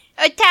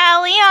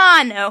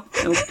Italiano.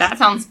 Nope, that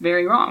sounds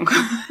very wrong.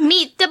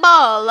 Meet the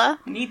ball.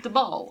 Meet the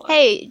ball.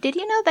 Hey, did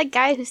you know that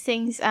guy who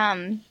sings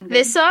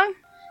this song?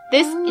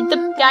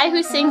 The guy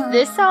who sings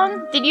this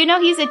song? Did you know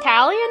he's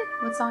Italian?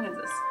 What song is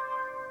this?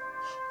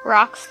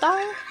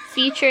 Rockstar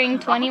featuring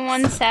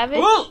 21 Savage.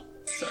 Whoa!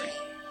 Sorry.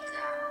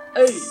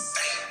 Hey.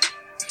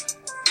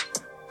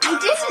 I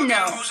didn't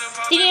know.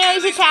 Did you know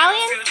he's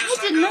Italian? I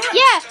didn't know.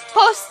 Yeah,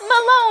 Post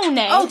Malone.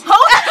 Oh, Post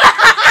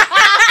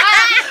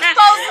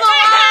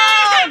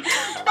Malone!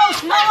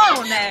 Post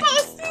Malone!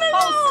 Post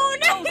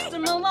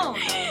Malone!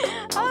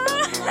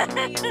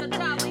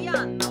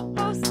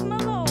 Post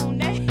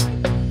Malone.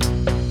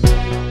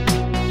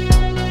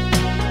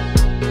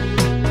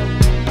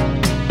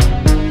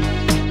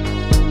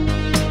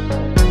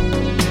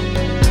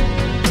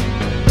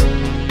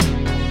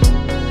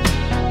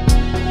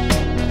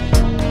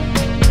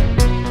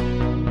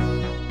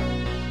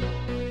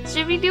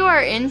 Should we do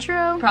our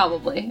intro?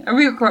 Probably. Are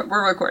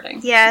we're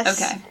recording?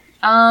 Yes. Okay.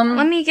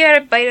 Let me get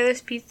a bite of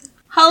this pizza.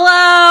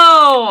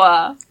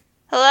 Hello!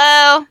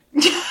 Hello.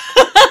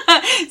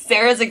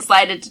 Sarah's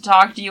excited to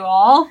talk to you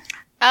all.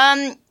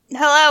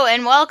 Hello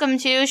and welcome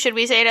to, should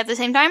we say it at the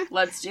same time?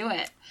 Let's do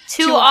it.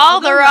 To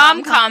all the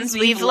rom-coms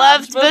we've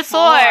loved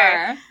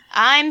before.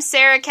 I'm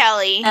Sarah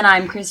Kelly. And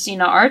I'm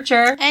Christina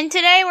Archer. And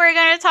today we're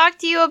going to talk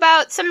to you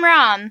about some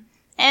rom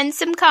and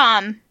some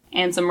com.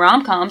 And some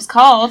rom-coms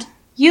called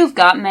You've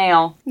Got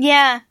Mail.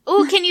 Yeah.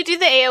 Ooh, can you do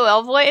the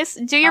AOL voice?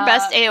 Do your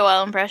best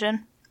AOL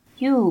impression.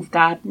 You've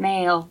got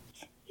mail.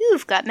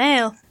 You've got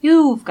mail.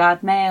 You've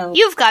got mail.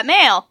 You've got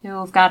mail.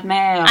 You've got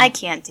mail. I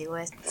can't do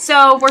it.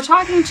 So, we're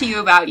talking to you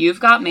about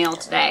You've Got Mail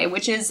today,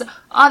 which is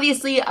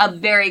obviously a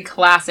very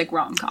classic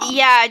rom-com.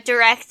 Yeah,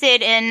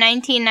 directed in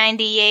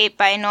 1998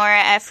 by Nora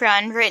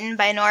Ephron, written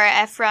by Nora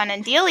Ephron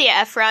and Delia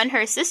Ephron,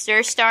 her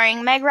sister,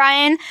 starring Meg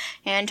Ryan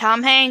and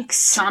Tom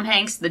Hanks. Tom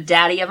Hanks, the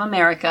daddy of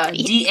America.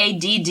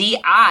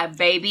 D-A-D-D-I,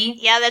 baby.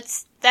 Yeah,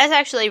 that's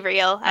actually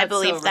real. I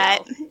believe so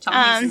that. real. Tom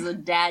Hanks is a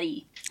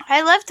daddy.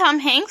 I love Tom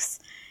Hanks.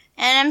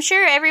 And I'm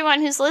sure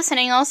everyone who's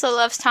listening also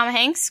loves Tom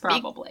Hanks.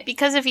 Probably.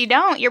 Because if you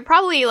don't, you're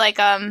probably like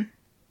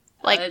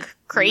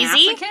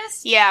crazy.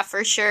 Masochist? Yeah,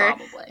 for sure.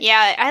 Probably.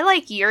 Yeah, I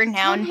like your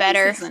noun Tom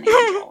better. Hanks is an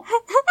angel.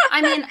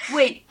 I mean,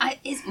 wait.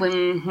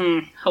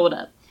 Hold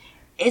up.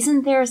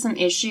 Isn't there some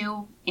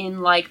issue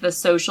in, like, the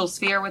social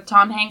sphere with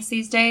Tom Hanks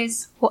these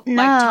days? No.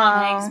 Like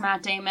Tom Hanks,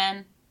 Matt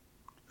Damon?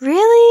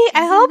 Really?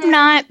 I Isn't hope there-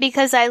 not,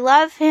 because I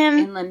love him.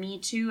 In the Me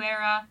Too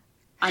era?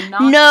 I'm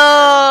not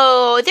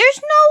No, sure. there's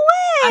no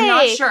way. I'm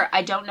not sure.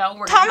 I don't know.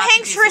 We're Tom gonna have to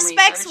Hanks do some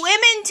respects research.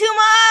 women too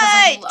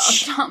I love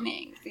much. Tom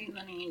Hanks. He's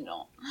an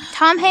angel.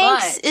 Tom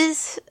Hanks But-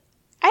 is.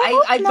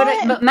 I hope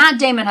not. But Matt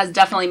Damon has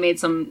definitely made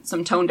some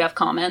tone-deaf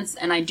comments,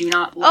 and I do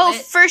not love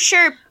it. For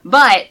sure.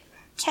 But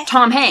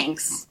Tom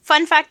Hanks.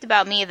 Fun fact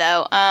about me,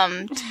 though.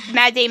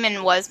 Matt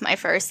Damon was my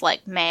first,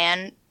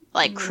 man,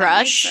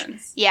 crush. That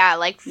makes sense. Yeah,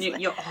 You I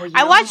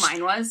know watched- who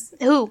mine was?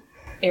 Who?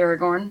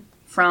 Aragorn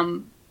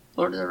from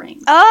Lord of the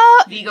Rings.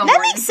 Oh, Viggo that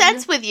makes Mortensen.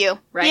 sense with you.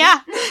 Right? Yeah.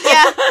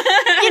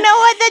 You know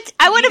what?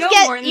 I would have Viggo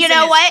guessed. Mortensen You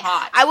know is what?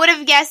 hot. I would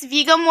have guessed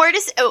Viggo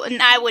Mortensen. Oh,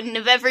 and I wouldn't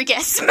have ever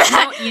guessed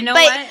Matt. You know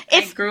But what?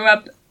 If I grew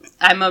up...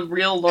 I'm a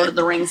real Lord of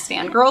the Rings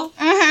fangirl.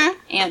 Mhm.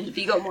 And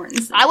Viggo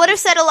Mortensen. I would have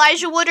said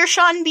Elijah Wood or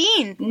Sean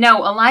Bean.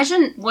 No,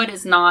 Elijah Wood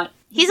is not...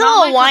 He's a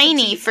not little my cup of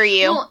whiny tea. for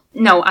you. Well,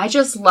 no, I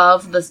just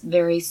love this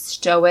very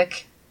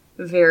stoic,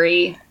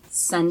 very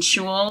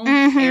sensual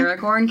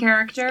Aragorn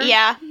character.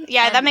 Yeah, And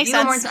that makes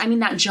Viggo sense. Mortensen, I mean,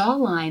 that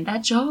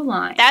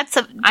jawline. That's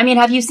I mean,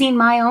 have you seen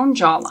my own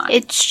jawline?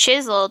 it's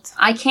chiseled.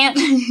 I can't,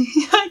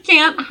 I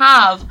can't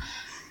have,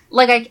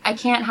 I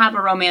can't have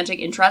a romantic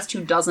interest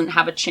who doesn't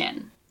have a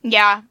chin.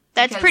 Yeah,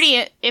 that's Because-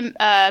 pretty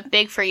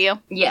big for you.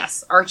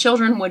 Yes, our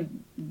children would,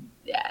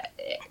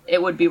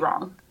 it would be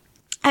wrong.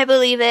 I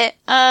believe it.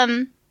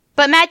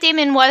 But Matt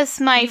Damon was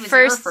my He was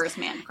first. your first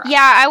man crush.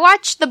 Yeah, I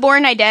watched The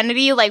Bourne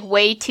Identity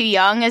way too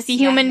young as a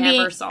human I being.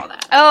 never saw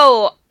that.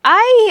 Oh,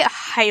 I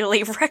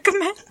highly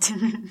recommend it.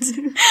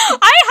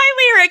 I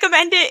highly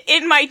recommend it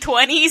in my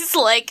 20s.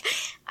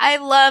 I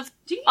love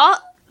all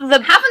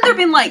the. Haven't there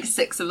been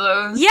 6 of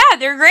those? Yeah,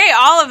 they're great,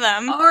 all of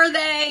them. Are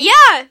they?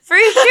 Yeah, for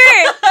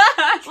sure.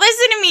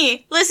 Listen to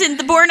me. Listen,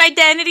 The Bourne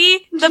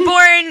Identity, The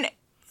Bourne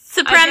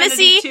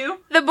Supremacy, Identity 2?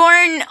 The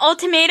Bourne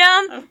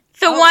Ultimatum,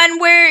 the one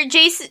where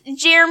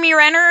Jeremy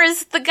Renner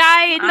is the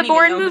guy in the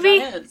Bourne movie.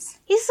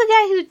 He's the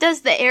guy who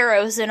does the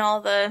arrows and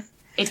all the...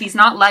 If he's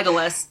not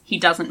Legolas, he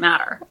doesn't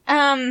matter.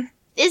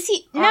 Is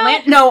he? No.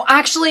 No,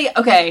 actually,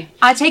 okay,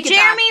 I take it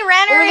Jeremy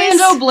back. Renner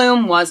Orlando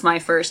Bloom was my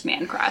first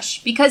man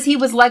crush because he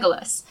was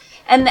Legolas,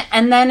 and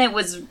then it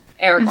was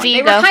Aragorn. They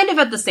Viggo. were kind of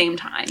at the same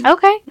time.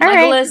 Okay, alright.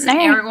 Legolas and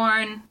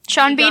Aragorn.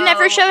 Sean Bean Viggo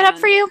never showed up and-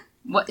 for you?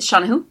 What?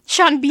 Sean who?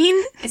 Sean Bean?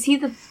 Is he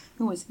the?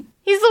 Who is he?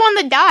 He's the one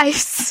that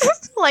dies.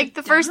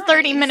 The first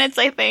 30 minutes,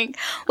 I think.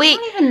 Wait, I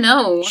don't even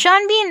know.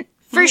 Sean Bean,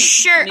 for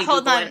sure. let me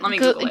Hold Google on. it. Let me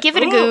Google it. Give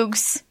it a Ooh.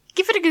 googs.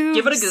 Give it a googs.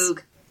 Give it a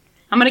goog.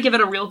 I'm gonna give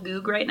it a real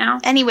goog right now.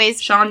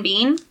 Anyways, Sean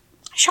Bean.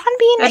 Sean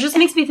Bean. That just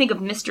makes me think of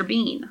Mr.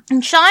 Bean.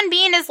 And Sean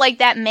Bean is like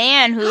that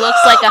man who looks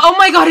like a. Oh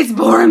my god, it's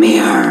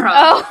Boromir!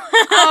 Oh.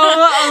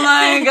 Oh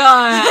my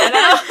god.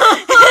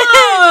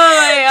 Oh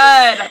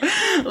my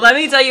god. Let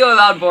me tell you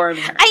about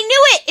Boromir. I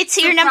knew it! It's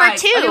your number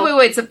 2. Okay,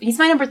 wait. So he's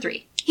my number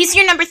 3. He's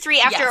your number 3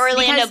 after Yes,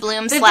 Orlando because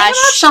Bloom / the thing about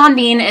Sean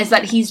Bean is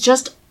that he's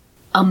just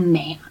a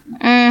man.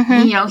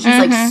 Mm-hmm. You know, he's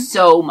like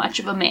so much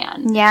of a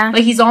man. Yeah.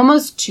 Like he's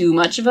almost too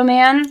much of a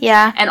man.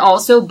 Yeah. And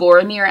also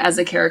Boromir as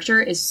a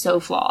character is so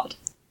flawed.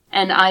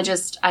 And I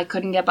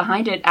couldn't get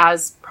behind it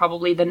as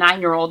probably the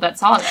 9-year-old that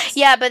saw this.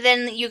 Yeah, but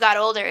then you got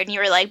older and you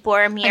were like,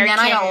 Boromir And then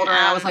I got can, older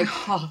and I was like,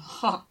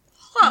 ha.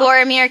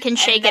 Boromir can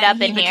shake it up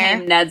in he here.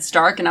 became Ned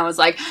Stark, and I was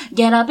like,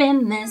 get up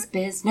in this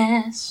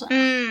business. You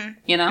know?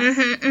 You know?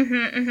 Okay,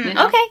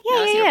 I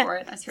was here yeah. for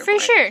it. I was here For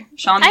sure.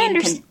 Sean I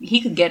Bean,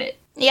 he could get it.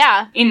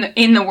 Yeah.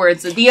 In the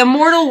words, the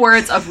immortal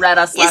words of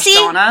Retta see? /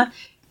 Donna,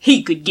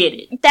 he could get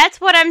it.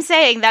 That's what I'm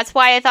saying. That's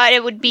why I thought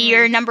it would be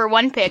your number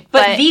 1 pick.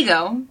 But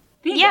Vigo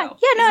yeah, no,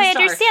 is a I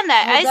star. understand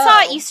that. I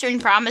Although- saw Eastern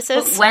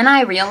Promises. But when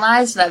I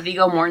realized that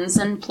Viggo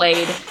Mortensen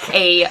played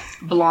a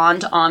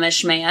blonde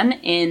Amish man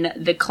in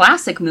the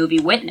classic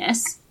movie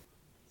Witness,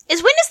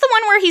 Is Witness the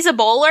one where he's a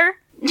bowler?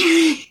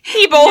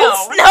 He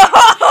bowls? No.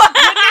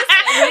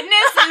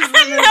 Witness is the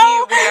movie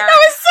No, where, that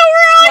was so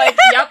wrong. like,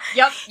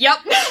 yep.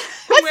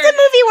 What's the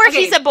movie where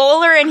okay. he's a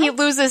bowler and he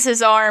loses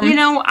his arm? You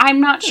know,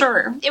 I'm not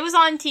sure. It was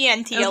on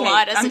TNT a Okay,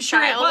 lot as I'm a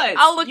sure it child. was.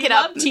 I'll look You it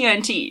up. love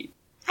TNT.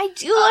 I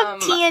do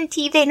love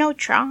TNT. They know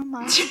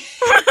drama.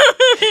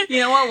 You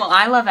know what? Well,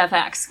 I love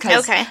FX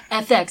because Okay.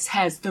 FX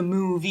has the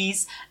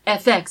movies.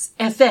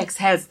 FX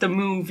has the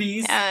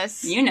movies.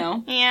 Yes. You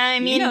know. Yeah, I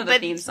mean, know the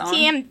but theme song.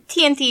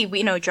 TNT,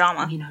 we know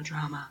drama. You know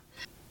drama.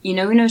 You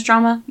know who knows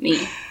drama?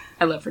 Me.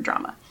 I live for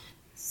drama.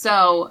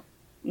 So,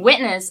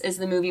 Witness is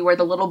the movie where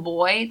the little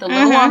boy, the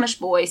little Amish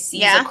boy,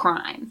 sees Yeah. a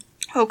crime.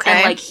 Okay.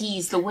 And, like,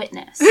 he's the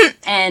witness.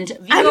 And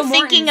Viggo I'm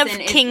thinking of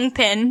Mortensen is-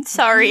 Kingpin.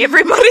 Sorry,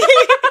 everybody.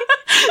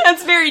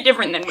 That's very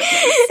different than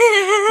Witness.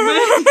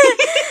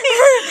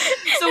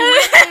 So,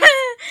 Witness...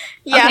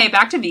 Yeah. Okay,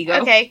 back to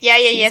Viggo. Okay, yeah,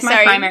 He's my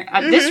sorry. primary...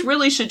 This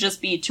really should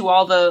just be to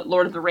all the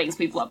Lord of the Rings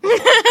we've loved before.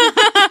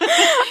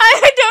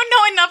 I don't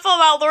know enough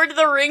about Lord of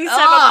the Rings to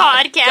have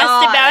a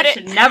podcast about I it.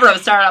 should never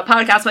have started a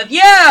podcast with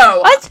you!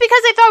 That's because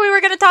I thought we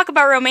were going to talk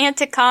about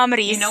romantic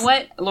comedies. You know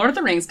what? Lord of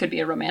the Rings could be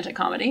a romantic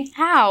comedy.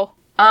 How?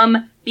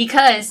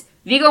 Because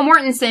Viggo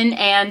Mortensen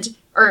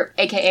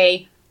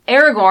aka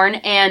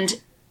Aragorn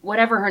and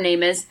whatever her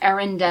name is,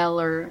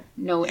 Arendelle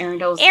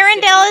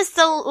Arendelle is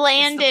the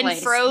land in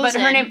place. Frozen. But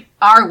her name,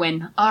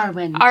 Arwen.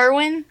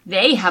 Arwen?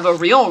 They have a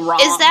real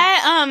rom. Is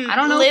that, I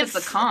don't know Liv, if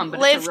it's a com,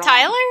 but Liv it's a rom.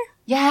 Tyler?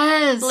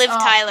 Yes! Liv Oh,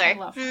 Tyler. I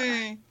love her.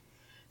 Mm.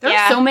 There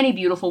Yeah. are so many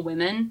beautiful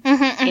women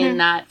in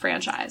that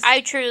franchise.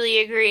 I truly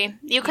agree.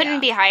 You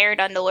couldn't be hired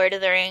on the Lord of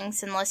the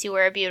Rings unless you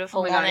were a beautiful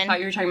Oh my God, I woman. thought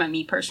you were talking about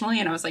me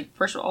personally, and I was like,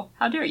 first of all,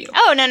 how dare you?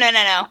 Oh, no.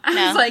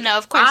 I was like, no,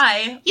 of course.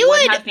 You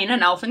would- have been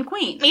an elfin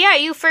queen. Yeah,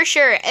 you for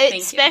sure. you.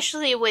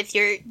 Especially with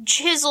your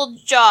chiseled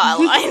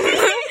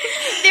jawline.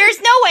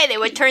 There's no way they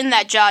would turn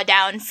that jaw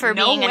down for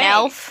No being an way.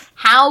 elf.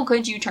 How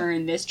could you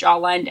turn this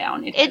jawline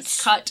down? It's-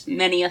 It's cut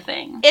many a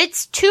thing.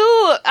 It's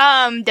too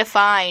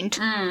defined.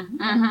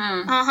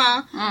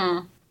 Mm-hmm.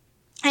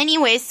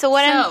 Anyways, so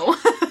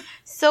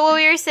what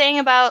we were saying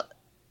about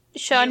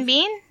Sean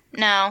Bean?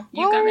 No.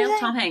 You What got were we me saying?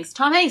 Tom Hanks.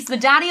 Tom Hanks, the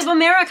daddy of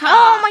America.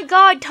 Oh my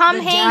God, Tom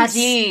the Hanks.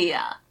 daddy.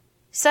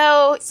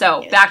 So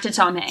So, back to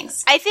Tom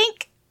Hanks. I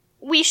think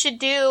we should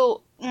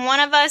do one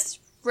of us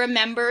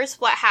remembers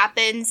what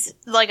happens,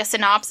 like a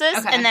synopsis,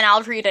 Okay. and then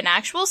I'll read an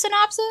actual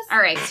synopsis. All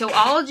right, so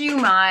I'll do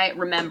my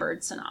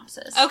remembered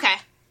synopsis. Okay.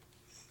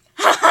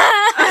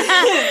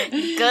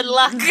 Good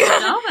luck.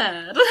 Stop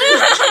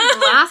it.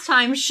 Last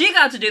time she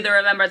got to do the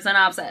remembered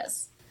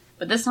synopsis.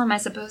 But this time I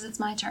suppose it's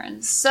my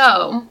turn.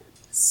 So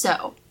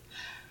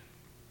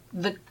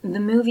the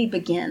movie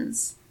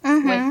begins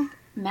with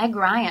Meg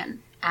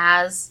Ryan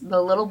as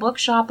the little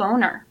bookshop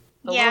owner.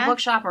 The little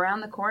bookshop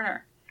around the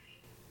corner.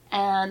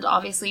 And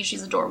obviously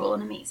she's adorable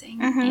and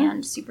amazing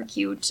and super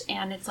cute.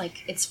 And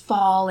it's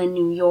fall in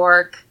New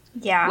York.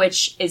 Yeah.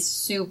 Which is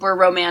super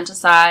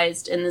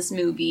romanticized in this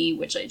movie,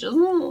 which I just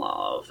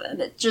love.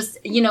 And it just,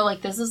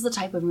 this is the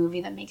type of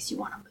movie that makes you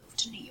want to move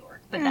to New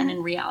York. But then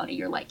in reality,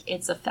 you're like,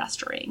 it's a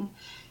festering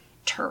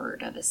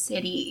turd of a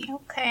city.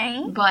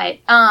 Okay. But,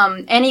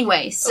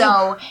 anyway,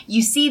 so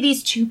you see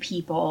these two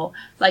people,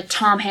 like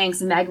Tom Hanks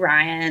and Meg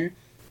Ryan,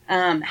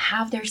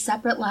 have their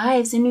separate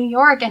lives in New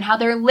York and how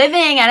they're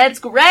living, and it's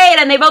great,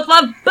 and they both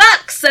love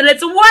books, and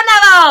it's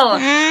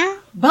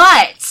wonderful!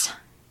 But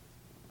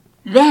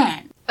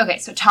then, okay,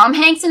 so Tom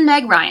Hanks and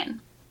Meg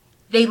Ryan,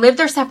 they live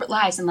their separate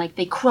lives and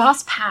they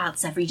cross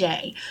paths every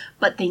day,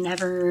 but they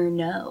never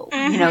know.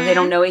 They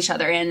don't know each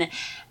other, and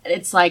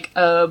it's like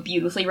a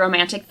beautifully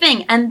romantic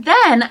thing. And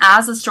then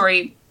as the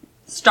story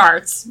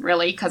starts,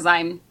 really, because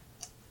I'm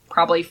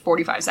probably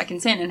 45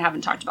 seconds in and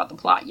haven't talked about the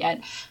plot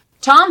yet,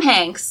 Tom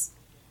Hanks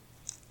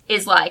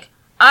is like,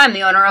 I'm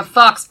the owner of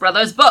Fox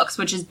Brothers Books,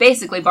 which is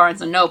basically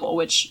Barnes & Noble,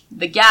 which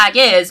the gag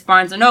is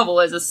Barnes & Noble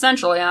is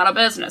essentially out of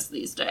business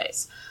these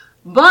days.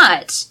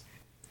 But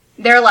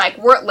they're like,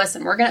 we're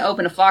going to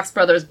open a Fox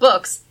Brothers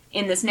Books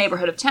in this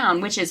neighborhood of town,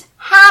 which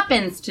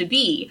happens to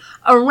be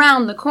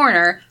around the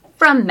corner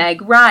from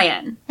Meg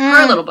Ryan,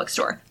 her little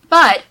bookstore.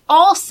 But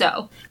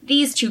also,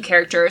 these two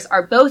characters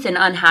are both in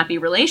unhappy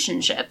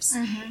relationships.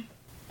 Mm-hmm.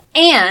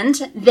 And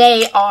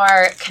they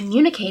are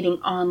communicating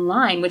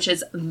online, which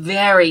is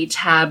very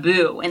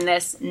taboo in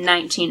this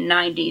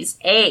 1990s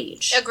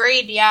age.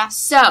 Agreed, yeah.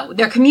 So,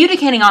 they're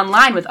communicating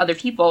online with other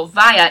people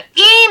via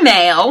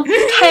email.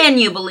 Can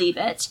you believe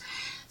it?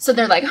 So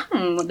they're like,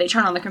 they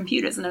turn on the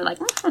computers and they're like,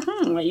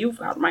 you've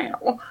got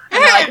mail.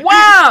 And they're like,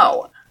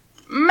 wow,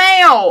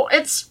 mail,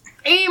 it's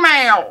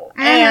email.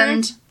 Mm-hmm.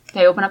 And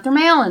they open up their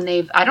mail and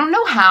I don't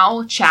know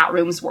how chat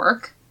rooms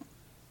work.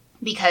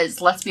 Because,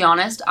 let's be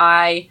honest,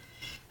 I'm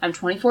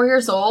 24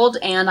 years old,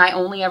 and I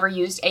only ever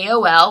used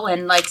AOL,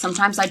 and, like,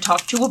 sometimes I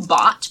talk to a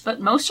bot,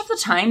 but most of the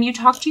time you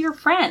talk to your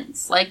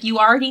friends. Like, you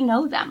already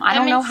know them. I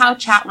don't know how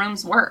chat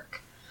rooms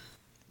work.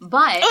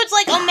 But... Oh, it's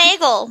like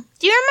Omegle.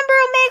 Do you remember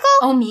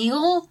Omegle?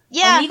 Omegle?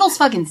 Yeah. Omegle's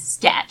fucking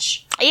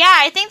sketch. Yeah,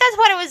 I think that's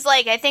what it was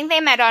like. I think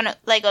they met on,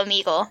 like,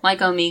 Omegle. Like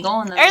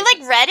Omegle? And then or,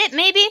 like, Reddit,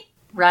 maybe?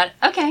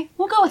 Okay,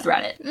 we'll go with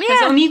Reddit. Yeah.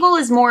 Because Omegle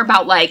is more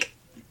about, like,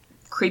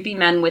 creepy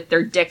men with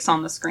their dicks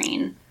on the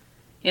screen.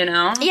 You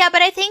know? Yeah,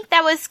 but I think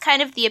that was kind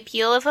of the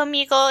appeal of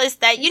Omegle, is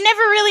that you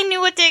never really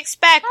knew what to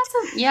expect.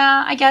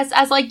 Yeah, I guess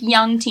as, like,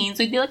 young teens,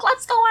 we'd be like,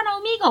 let's go on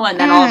Omegle, and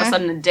then all of a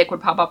sudden a dick would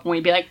pop up and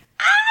we'd be like,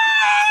 ah!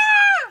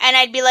 And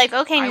I'd be like,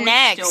 okay,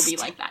 next. I would still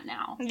be like that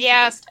now.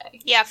 Yeah.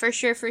 Yeah, for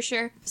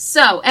sure.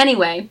 So,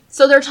 anyway,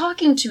 so they're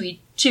talking to,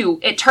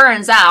 it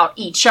turns out,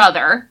 each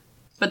other,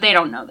 but they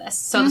don't know this.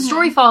 So the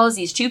story follows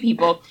these two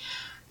people.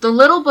 The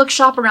little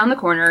bookshop around the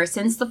corner,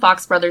 since the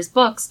Fox Brothers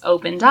Books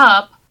opened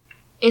up,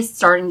 is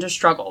starting to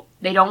struggle.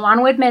 They don't want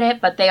to admit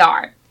it, but they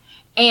are.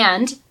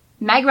 And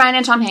Meg Ryan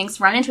and Tom Hanks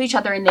run into each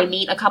other and they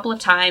meet a couple of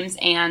times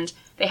and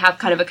they have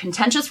kind of a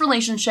contentious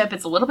relationship.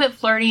 It's a little bit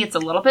flirty. It's a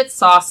little bit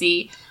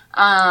saucy.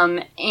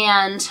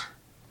 And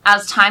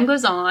as time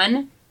goes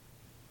on,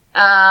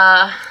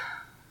 oh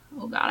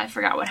God, I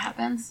forgot what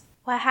happens.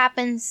 What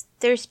happens?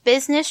 There's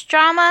business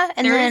drama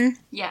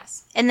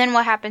yes. And then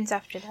what happens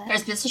after that?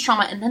 There's business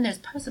drama and then there's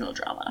personal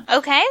drama.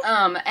 Okay.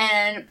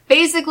 And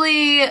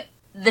basically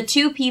the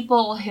two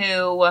people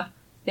who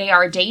they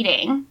are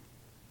dating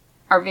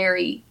are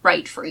very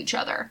right for each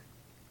other,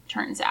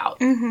 turns out.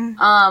 Mm-hmm.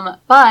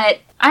 But,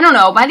 I don't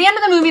know, by the end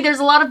of the movie, there's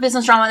a lot of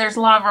business drama, there's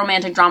a lot of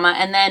romantic drama,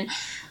 and then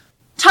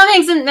Tom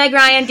Hanks and Meg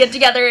Ryan get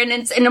together, and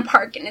it's in a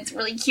park, and it's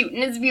really cute,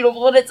 and it's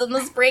beautiful, and it's in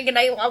the spring, and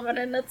I love it,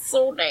 and it's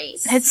so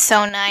nice. It's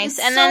so nice.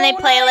 And then they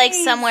play, like,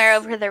 Somewhere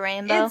Over the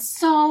Rainbow. It's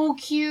so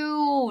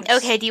cute.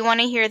 Okay, do you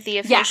want to hear the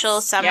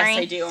official summary? Yes,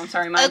 I do. I'm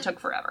sorry, mine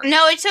took forever.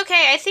 No, it's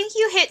okay. I think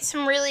you hit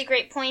some really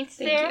great points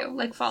there. Thank you.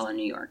 Like Fallen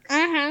New York.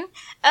 Mm-hmm.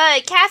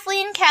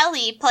 Kathleen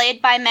Kelly,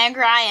 played by Meg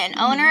Ryan,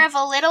 owner of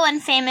a little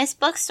and famous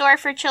bookstore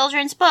for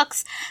children's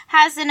books,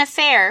 has an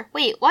affair.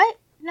 Wait, what?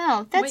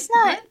 No, that's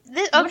not.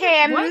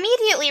 I'm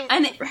immediately.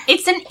 And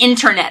it's an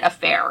internet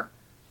affair,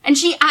 and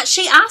she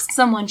asked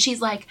someone.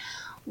 She's like,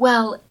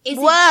 "Well, is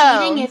it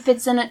cheating if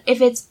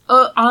it's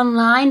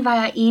online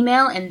via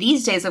email?" And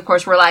these days, of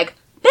course, we're like,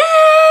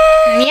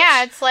 "Bitch!"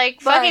 Yeah, it's like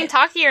fucking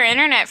talk to your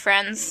internet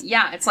friends.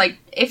 Yeah, it's like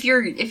if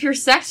you're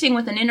sexting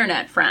with an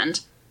internet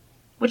friend.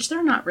 Which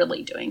they're not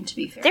really doing, to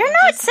be fair. They're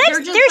not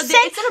sexting.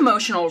 It's an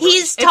emotional.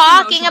 He's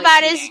talking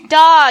about his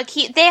dog.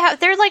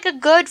 They're like a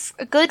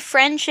good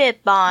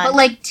friendship bond. But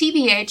like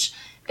TBH,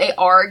 they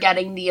are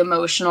getting the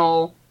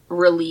emotional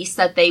release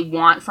that they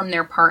want from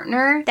their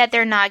partner that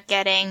they're not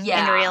getting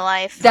in real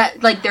life.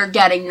 That like they're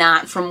getting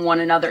that from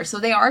one another, so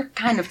they are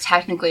kind of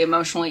technically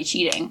emotionally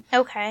cheating.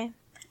 Okay.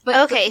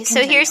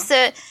 So here's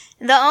the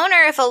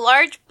owner of a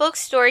large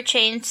bookstore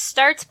chain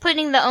starts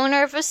putting the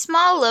owner of a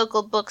small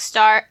local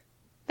bookstore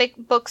out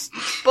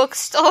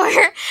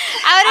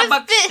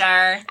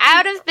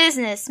of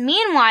business.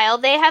 Meanwhile,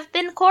 they have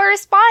been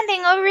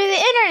corresponding over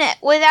the internet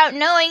without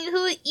knowing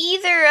who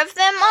either of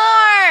them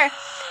are.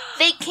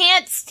 They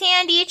can't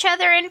stand each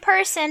other in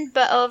person,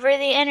 but over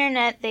the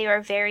internet they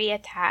are very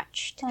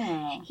attached.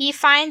 Aww. He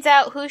finds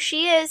out who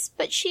she is,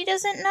 but she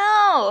doesn't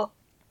know.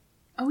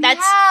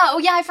 Oh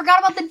yeah, I forgot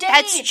about the date.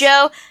 That's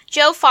Joe.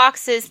 Joe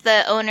Fox is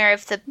the owner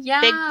of the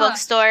big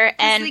bookstore,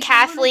 and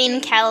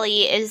Kathleen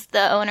Kelly is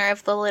the owner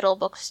of the little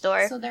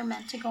bookstore. So they're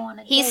meant to go on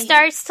a date. He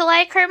starts to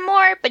like her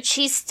more, but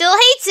she still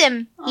hates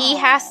him. Aww. He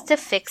has to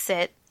fix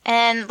it.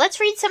 And let's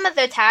read some of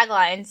the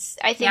taglines.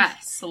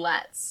 Yes,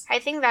 let's. I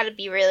think that'd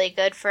be really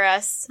good for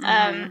us.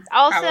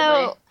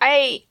 Probably.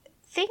 I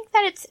think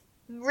that it's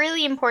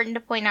really important to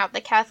point out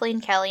that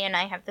Kathleen Kelly and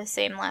I have the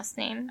same last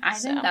name. I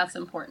think that's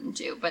important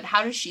too, but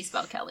how does she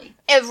spell Kelly?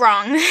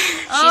 Wrong.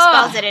 She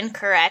spells it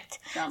incorrect.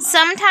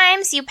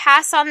 Sometimes you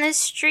pass on this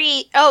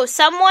street. Oh,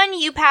 someone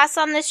you pass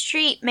on the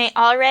street may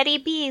already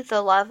be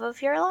the love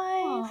of your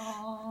life.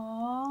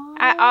 Aww.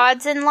 At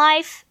odds in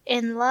life,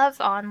 in love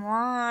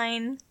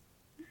online.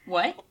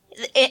 What?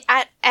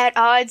 At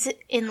odds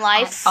in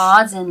life. At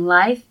odds in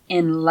life,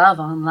 in love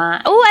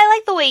online. Oh, I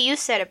like the way you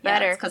said it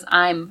better. Because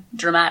I'm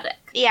dramatic.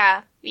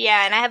 Yeah,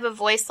 and I have a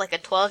voice like a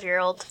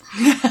 12-year-old.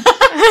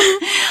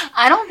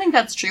 I don't think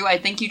that's true. I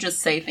think you just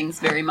say things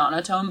very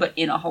monotone, but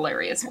in a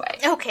hilarious way.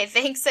 Okay,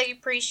 thanks. I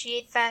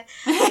appreciate that.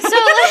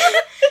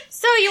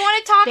 So you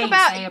want to talk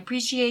about... I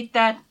appreciate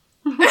that.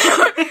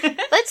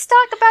 Let's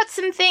talk about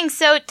some things.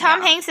 So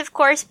Tom Hanks, of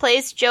course,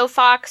 plays Joe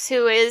Fox,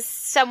 who is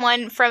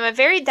someone from a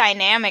very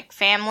dynamic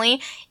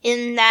family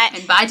in that...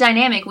 And by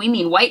dynamic, we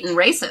mean white and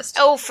racist.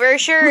 Oh, for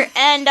sure.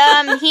 And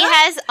he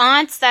has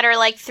aunts that are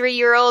like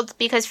 3-year-olds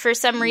because for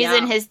some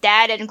reason his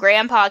dad and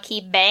grandpa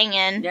keep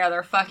banging. Yeah,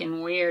 they're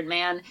fucking weird,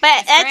 man.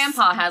 But his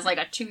grandpa has like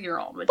a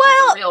 2-year-old, which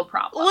is a real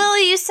problem. Will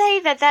you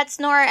say that that's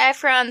Nora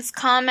Ephron's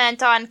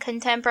comment on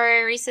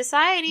contemporary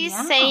society,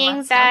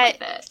 saying that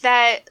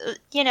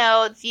you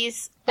know,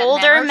 these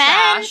older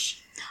men...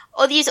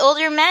 Oh, these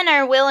older men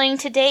are willing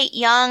to date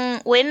young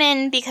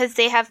women because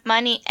they have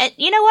money. And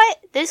you know what?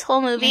 This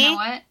whole movie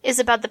is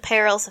about the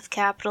perils of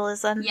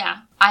capitalism.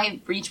 Yeah,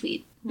 I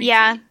retweet.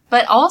 Yeah.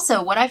 But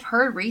also, what I've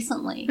heard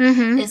recently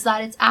is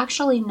that it's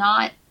actually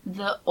not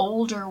the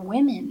older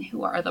women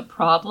who are the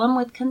problem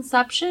with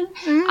conception.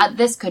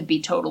 This could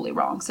be totally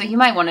wrong, so you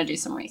might want to do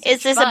some research.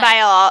 Is this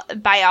a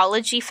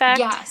biology fact?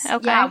 Yes.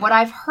 Okay. Yeah, what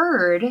I've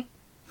heard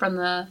from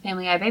the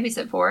family I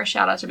babysit for,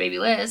 shout out to baby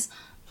Liz,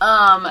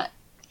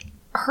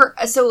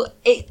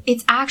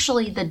 it's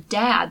actually the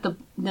dad,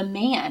 the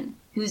man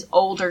whose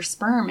older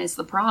sperm is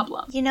the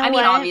problem. You know I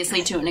mean,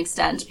 obviously to an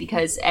extent,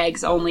 because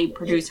eggs only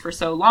produce for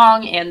so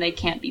long and they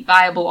can't be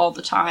viable all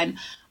the time.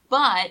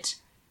 But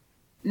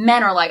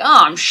men are like,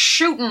 oh, I'm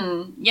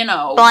shooting, you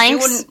know,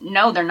 blanks.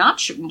 No, they're not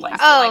shooting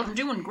blanks. Oh, they're like, I'm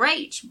doing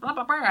great. Blah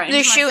blah blah.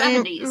 They're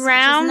shooting 70s,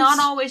 rounds. Which is not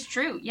always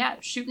true. Yeah,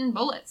 shooting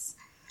bullets.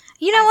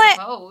 You know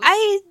what?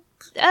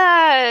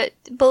 I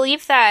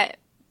believe that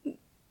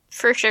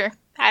for sure.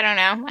 I don't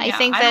know. I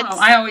think that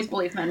I always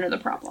believe men are the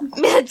problem.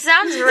 It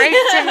sounds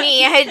right to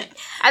me.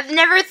 I've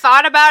never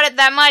thought about it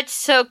that much,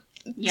 so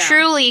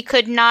truly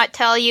could not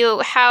tell you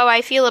how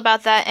I feel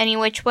about that any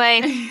which way.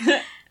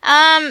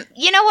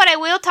 You know what I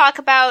will talk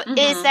about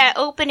is that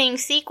opening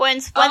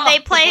sequence when they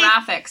play the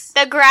graphics.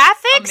 The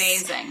graphics,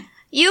 amazing.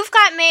 You've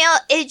Got Mail.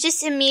 It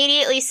just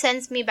immediately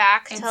sends me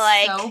back to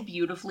like so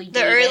beautifully the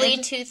dated. early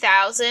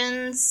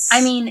 2000s.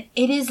 I mean,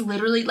 it is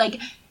literally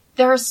like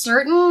there are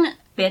certain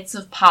bits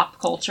of pop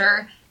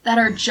culture that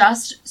are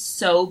just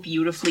so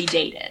beautifully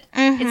dated.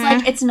 It's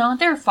like, it's not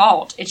their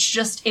fault. It's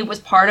just, it was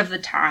part of the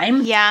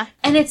time. Yeah.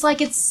 And it's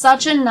like, it's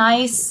such a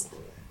nice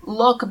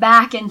look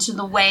back into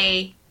the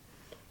way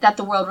that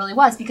the world really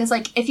was. Because,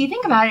 like, if you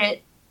think about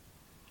it,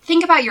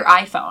 think about your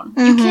iPhone.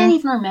 You can't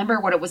even remember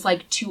what it was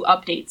like 2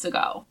 updates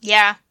ago.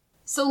 Yeah.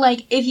 So,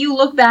 like, if you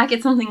look back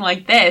at something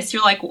like this,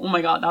 you're like, oh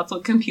my god, that's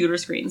what computer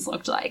screens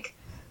looked like.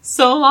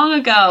 So long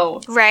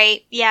ago.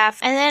 Right, yeah.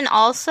 And then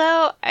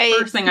also,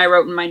 First thing I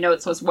wrote in my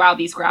notes was, wow,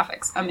 these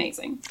graphics.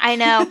 Amazing. I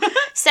know.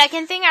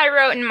 Second thing I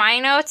wrote in my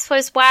notes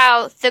was,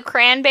 wow, the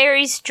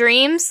Cranberries'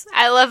 Dreams.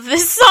 I love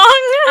this song.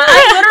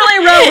 I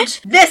literally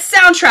wrote, this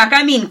soundtrack,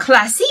 I mean,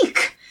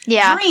 classique.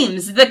 Yeah.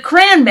 Dreams, the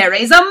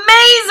Cranberries,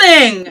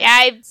 amazing!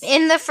 Yeah,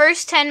 in the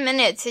first 10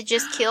 minutes, it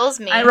just kills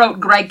me. I wrote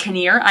Greg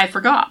Kinnear, I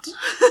forgot.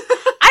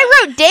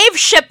 I wrote Dave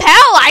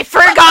Chappelle, I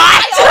forgot!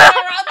 I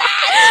wrote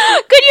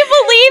that! Could you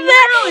believe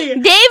that?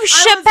 Literally. Dave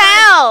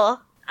Chappelle!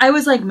 I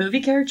was like,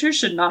 movie characters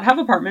should not have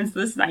apartments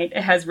this night.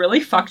 It has really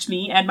fucked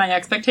me and my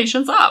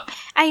expectations up.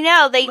 I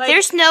know.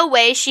 There's no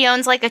way she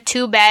owns, like, a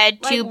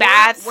 2-bed,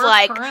 2-bath, we're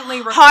like,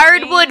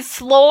 hardwood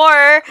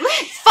floor,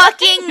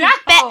 fucking,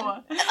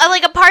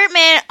 like,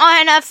 apartment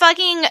on a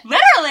fucking...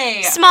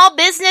 Literally! Small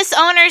business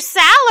owner's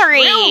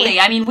salary.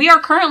 Really? I mean, we are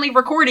currently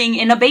recording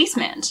in a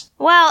basement.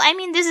 Well, I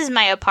mean, this is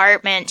my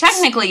apartment.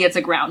 Technically, it's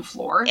a ground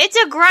floor. It's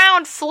a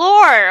ground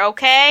floor,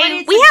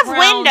 okay? We have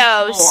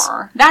windows.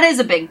 Floor. That's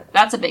a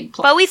big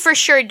plus. But we for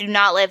sure do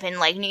not live in,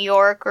 like, New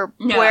York or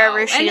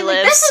wherever she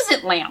lives. This is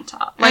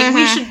Atlanta. Like,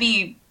 we should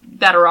be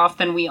better off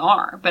than we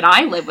are. But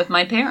I live with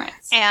my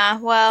parents. Yeah,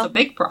 well. It's a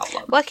big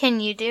problem. What can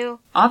you do?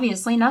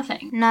 Obviously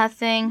nothing.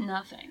 Nothing.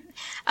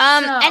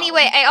 So.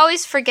 Anyway, I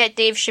always forget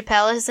Dave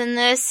Chappelle is in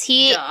this.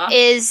 He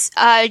is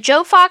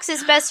Joe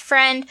Fox's best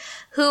friend,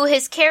 who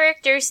his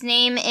character's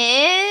name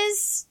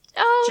is...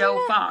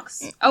 Joe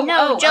Fox.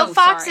 Joe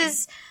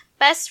Fox's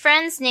best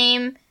friend's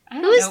name...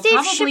 Who is Dave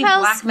probably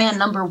Chappelle's... Black Man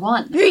number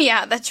 1.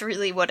 Yeah, that's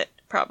really what it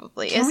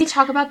probably is. Can we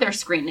talk about their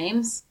screen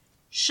names?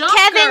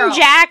 Kevin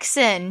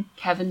Jackson.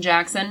 Kevin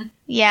Jackson?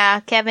 Yeah,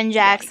 Kevin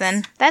Jackson.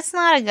 Nice. That's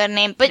not a good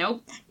name, but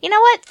nope. You know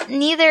what?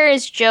 Neither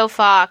is Joe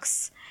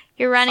Fox.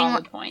 You're running...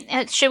 Solid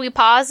point. Should we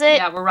pause it?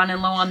 Yeah, we're running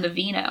low on the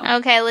vino.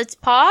 Okay, let's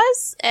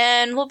pause,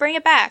 and we'll bring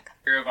it back.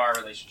 Of our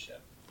relationship.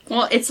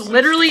 Well, it's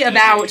literally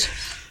about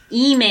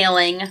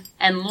emailing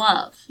and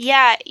love.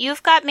 Yeah,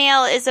 You've Got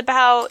Mail is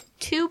about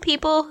 2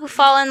 people who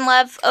fall in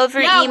love over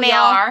email. We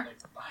are.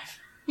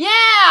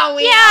 Yeah,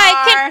 we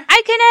are.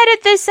 I can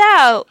edit this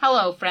out.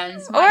 Hello,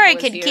 friends. Or I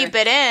could keep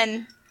it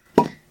in.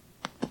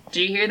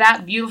 Do you hear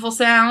that beautiful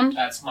sound?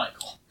 That's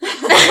Michael.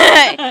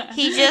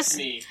 He just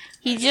Me.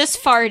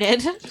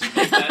 farted. Just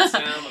make that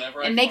sound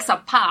whenever I It makes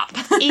fart. a pop.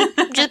 He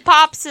just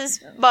pops his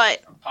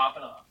butt. I'm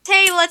popping off.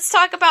 Hey, let's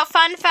talk about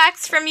fun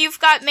facts from You've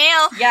Got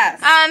Mail.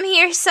 Yes.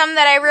 Here's some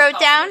that I wrote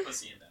Popping down. my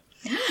pussy in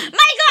that.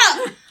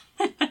 Michael!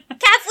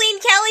 Kathleen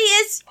Kelly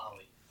is... Ollie.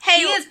 Hey,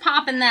 He is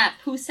popping that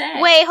pussy.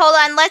 wait, hold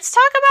on. Let's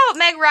talk about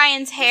Meg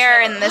Ryan's hair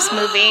in this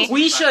movie.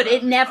 We should.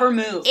 It never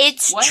moves.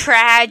 It's What?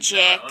 tragic.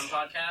 Our own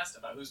podcast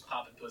about who's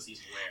popping pussies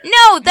where.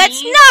 No,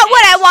 that's Me not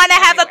what I and want to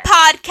have a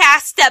everywhere.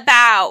 podcast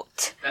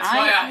about. That's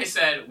why I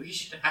said we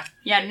should have.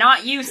 Yeah,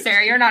 not you,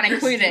 Sarah. You're not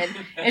included.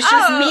 It's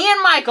just Oh. me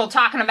and Michael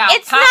talking about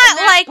It's popping not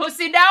that like-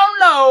 pussy down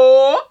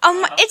low.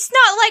 It's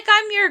not like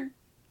I'm your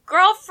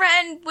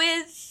girlfriend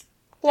with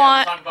Yeah, one.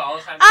 we talk about all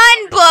the time.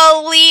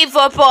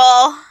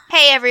 Unbelievable.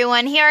 Hey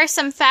everyone, here are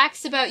some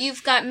facts about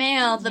You've Got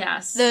Mail,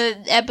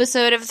 the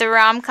episode of the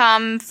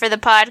rom-com for the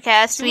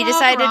podcast we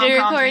decided to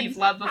record. You've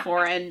loved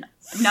before, and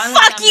none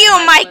Fuck of them you,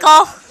 have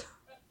Michael!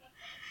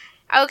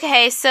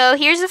 Okay, so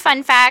here's a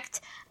fun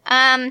fact.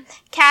 Meg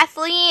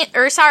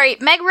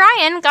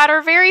Ryan got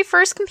her very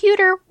first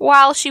computer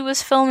while she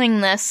was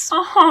filming this.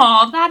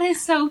 Oh, that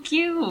is so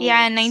cute.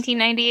 Yeah, in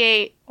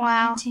 1998.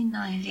 Wow.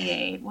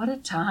 1998. What a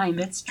time.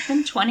 It's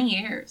been 20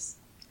 years.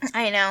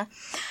 I know.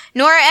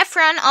 Nora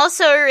Ephron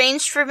also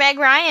arranged for Meg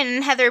Ryan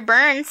and Heather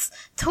Burns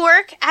to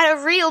work at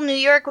a real New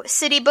York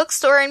City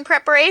bookstore in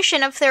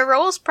preparation of their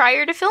roles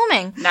prior to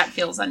filming. That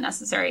feels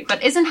unnecessary.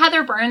 But isn't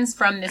Heather Burns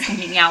from Miss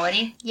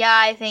Congeniality? Yeah,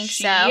 I think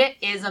She so.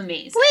 is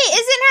amazing. Wait,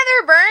 isn't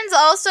Heather Burns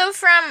also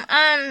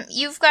from,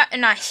 You've Got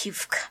Mail?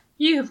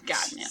 You've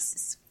got me.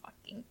 Jesus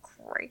fucking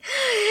Christ.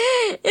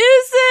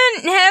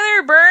 Isn't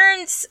Heather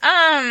Burns,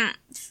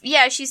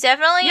 yeah, she's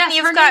definitely Yes, in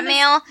You've her Got name is-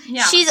 Mail.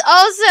 yeah. She's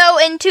also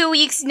in 2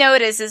 Weeks'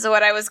 Notice, is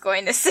what I was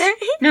going to say.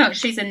 No,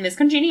 she's in Miss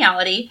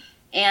Congeniality,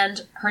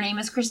 and her name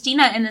is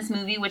Christina in this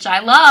movie, which I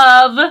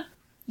love.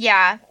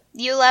 Yeah,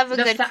 you love a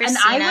good And Christina.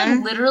 I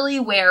would literally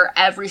wear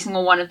every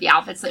single one of the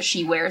outfits that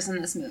she wears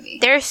in this movie.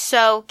 They're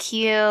so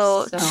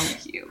cute. So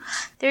cute.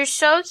 They're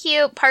so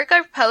cute.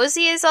 Parker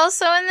Posey is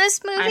also in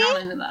this movie. I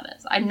don't know who that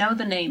is. I know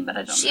the name, but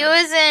I don't She know.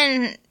 was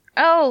in...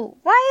 Oh,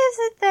 why is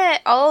it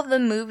that all of the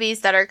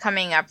movies that are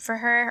coming up for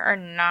her are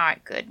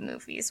not good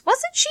movies?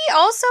 Wasn't she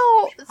also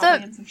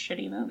Probably in some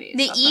shitty movies.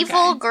 the That's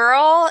evil okay.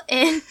 girl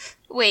in...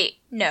 Wait,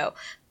 no.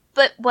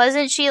 But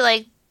wasn't she,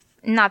 like...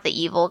 Not the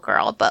evil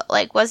girl, but,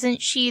 like,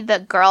 wasn't she the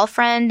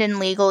girlfriend in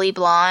Legally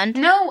Blonde?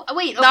 No,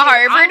 wait. Okay,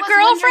 Harvard I was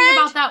girlfriend? wondering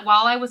about that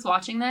while I was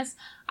watching this.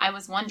 I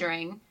was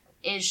wondering,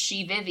 is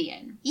she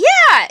Vivian?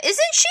 Yeah,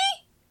 isn't she?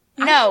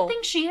 I No. don't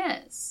think she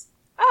is.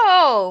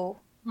 Oh.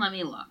 Let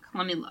me look.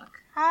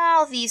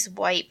 All these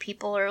white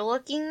people are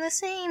looking the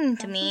same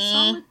to That's a me.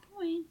 solid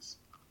point.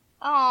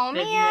 Oh,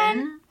 Vivian,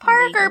 man.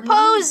 Parker Legally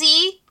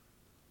Posey.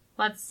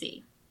 Let's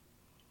see.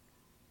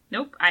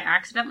 Nope, I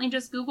accidentally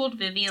just Googled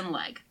Vivian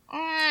Legg.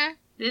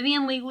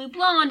 Vivian Legally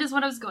Blonde is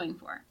what I was going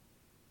for.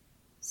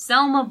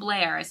 Selma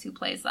Blair is who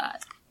plays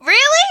that.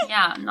 Really?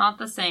 Yeah, not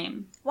the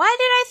same. Why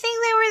did I think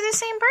they were the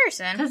same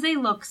person? Because they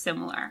look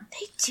similar.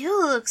 They do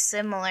look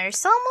similar.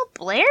 Selma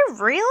Blair?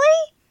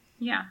 Really?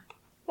 Yeah.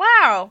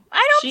 Wow.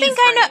 I don't She's think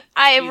I know. great.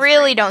 I She's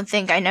really great. don't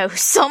think I know who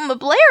Selma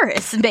Blair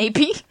is,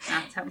 maybe.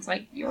 That sounds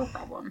like your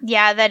problem.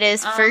 Yeah, that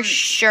is for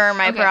sure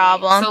my Okay,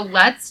 problem. So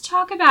let's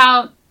talk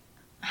about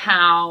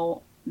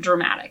how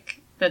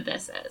dramatic that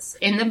this is.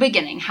 In the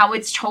beginning, how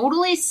it's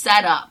totally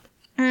set up.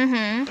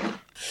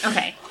 Mm-hmm.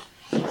 Okay.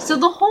 So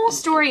the whole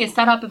story is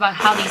set up about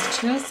how these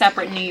two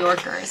separate New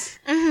Yorkers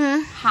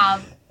Mm-hmm.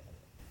 have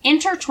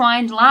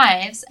intertwined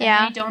lives and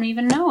Yeah. they don't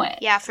even know it.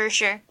 Yeah, for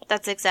sure.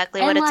 That's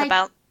exactly And, what it's like,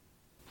 about.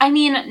 I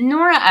mean,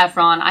 Nora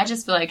Ephron, I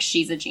just feel like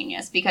she's a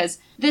genius because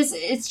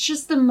it's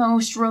just the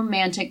most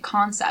romantic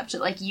concept.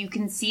 Like, you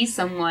can see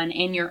someone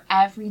in your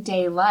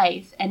everyday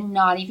life and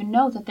not even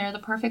know that they're the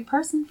perfect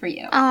person for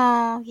you.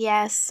 Oh,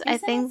 yes. I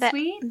Isn't think it that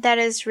sweet? that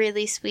is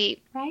really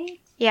sweet. Right?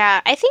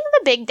 Yeah, I think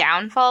the big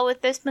downfall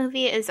with this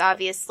movie is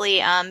obviously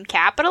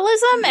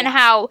capitalism and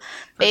how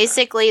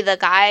basically the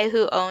guy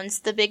who owns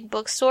the big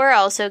bookstore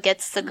also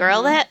gets the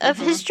girl of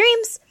his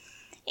dreams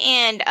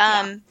and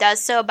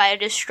does so by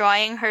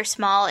destroying her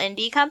small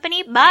indie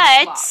company.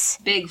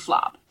 Big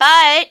flop.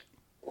 But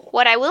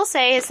what I will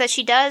say is that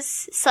she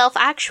does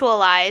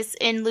self-actualize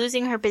in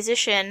losing her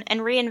position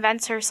and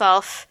reinvents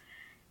herself,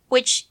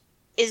 which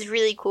is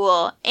really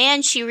cool.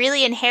 And she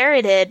really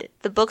inherited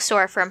the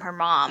bookstore from her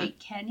mom. Wait,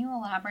 can you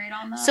elaborate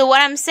on that? So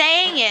what I'm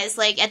saying is,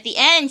 like, at the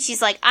end,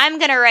 she's like, I'm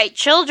gonna write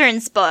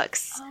children's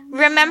books.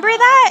 Remember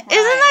that? right.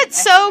 Isn't that I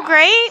so forgot.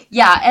 great?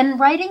 Yeah, and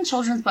writing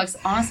children's books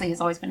honestly has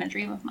always been a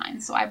dream of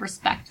mine, so I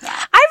respect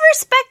that. I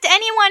respect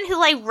anyone who,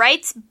 like,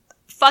 writes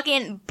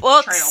fucking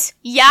books. True.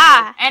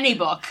 Yeah. Any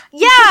book.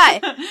 Yeah.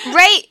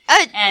 Write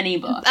Any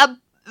book.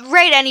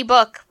 write any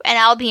book, and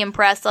I'll be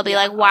impressed. I'll be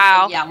like,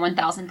 wow. Yeah,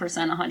 1000%,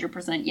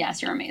 100%.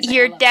 Yes, you're amazing.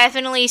 You're I love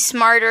definitely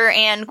smarter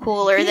and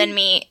cooler than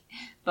me. it.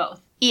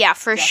 Both. Yeah,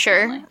 for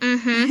sure.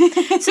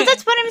 Mm-hmm. So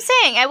that's what I'm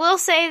saying. I will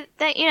say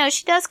that, you know,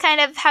 she does kind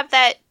of have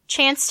that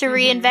chance to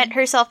reinvent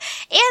herself.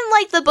 And,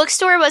 like, the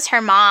bookstore was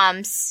her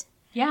mom's.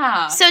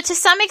 Yeah. So to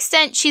some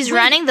extent, she's Wait.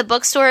 running the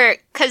bookstore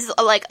because,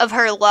 like, of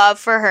her love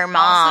for her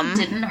mom.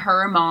 Also, didn't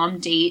her mom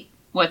date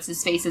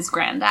what's-his-face's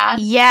granddad?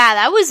 Yeah,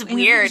 that was And it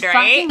weird, was right?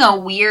 fucking a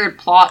weird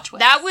plot twist.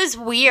 That was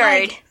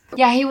weird. Like,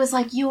 yeah, he was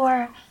like,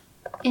 "You're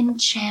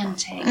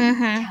enchanting,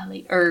 Mhm.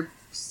 Kelly." Or,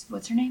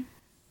 what's her name?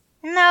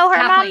 No, her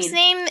Kathleen. mom's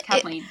name...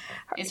 Kathleen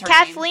is her name.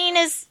 Kathleen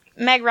is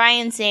Meg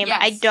Ryan's name. Yes.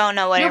 I don't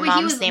know what No, her but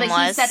he mom's name like,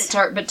 was. He said it to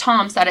her, but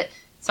Tom said it.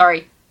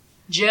 Sorry,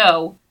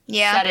 Joe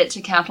Yeah. said it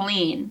to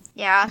Kathleen.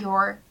 Yeah.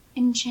 You're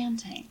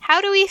enchanting. How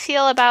do we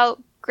feel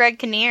about Greg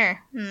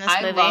Kinnear in this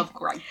I movie? love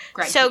Greg.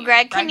 So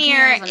Greg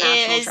Kinnear is a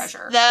national is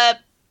treasure.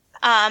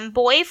 the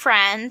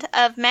boyfriend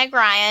of Meg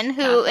Ryan,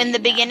 who in the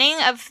Kathleen, beginning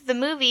of the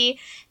movie,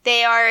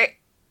 they are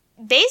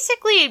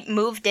basically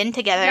moved in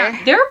together.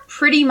 Yeah, they're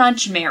pretty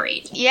much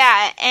married.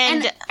 Yeah,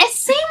 and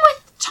same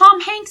with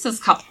Tom Hanks's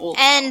couple.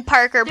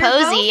 Parker They're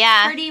both Posey,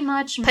 yeah. pretty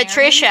much married,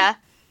 Patricia.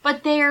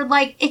 but they're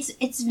like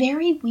it's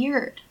very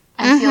weird.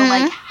 I feel Mhm.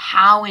 like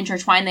how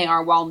intertwined they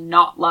are while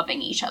not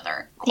loving each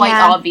other. Quite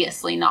Yeah.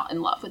 obviously not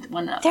in love with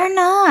one another. They're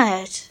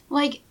not.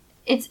 Like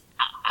it's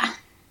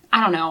I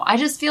don't know. I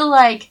just feel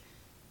like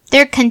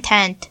They're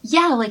content.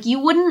 yeah, like you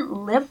wouldn't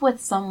live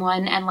with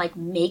someone and like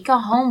make a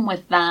home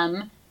with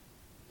them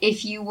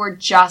if you were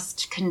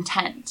just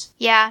content.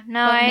 Yeah,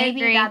 no, But I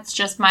maybe agree. that's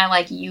just my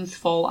like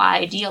youthful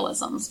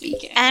idealism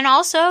speaking. And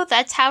also,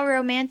 that's how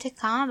romantic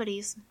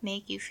comedies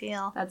make you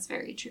feel. That's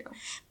very true.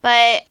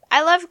 But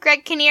I love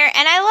Greg Kinnear,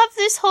 and I love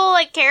this whole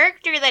like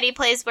character that he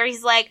plays, where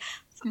he's like,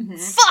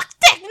 "Fuck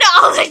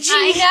technology."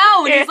 I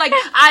know. And he's like,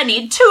 I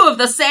need two of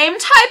the same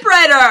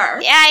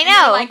typewriter. Yeah, I And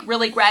you're know. like,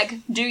 really,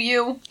 Greg? Do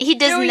you? He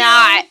does Do you?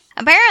 not.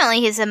 Apparently,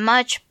 he's a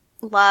much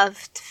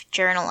loved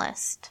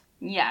journalist.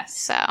 Yes.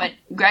 So. But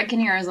Greg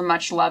Kinnear is a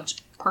much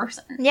loved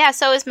person. Yeah,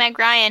 so is Meg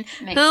Ryan.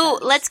 Makes who,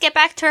 sense. let's get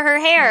back to her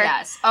hair.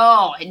 Yes.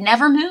 Oh, it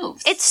never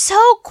moves. It's so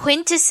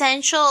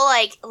quintessential,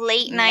 like,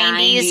 late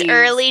 90s, 90s.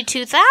 early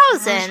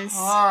 2000s.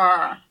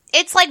 Her.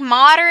 It's, like,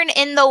 modern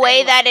in the way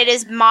love that it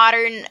is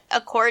modern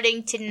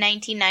according to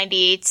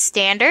 1998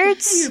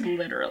 standards.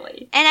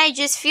 Literally. And I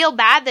just feel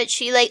bad that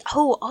she, like,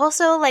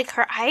 also, like,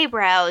 her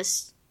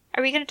eyebrows.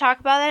 Are we going to talk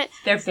about it?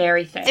 They're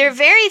very thin. They're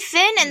very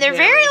thin and they're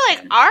very, Very like,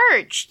 thin.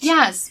 arched.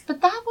 Yes,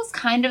 but that was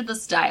kind of the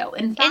style.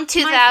 In fact,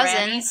 In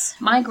 2000s.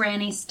 my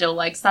granny still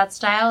likes that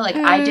style. Like,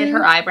 I did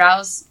her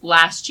eyebrows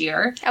last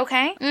year,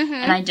 Okay. Mm-hmm.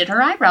 and I did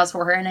her eyebrows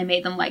for her, and I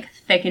made them, like,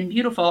 thick and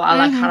beautiful, a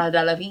la Cara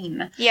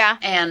Delevingne. Yeah.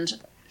 And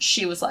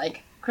she was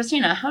like,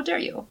 Christina, how dare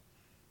you?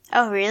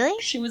 Oh,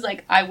 really? She was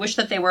like, I wish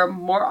that they were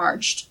more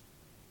arched.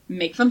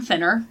 Make them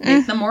thinner,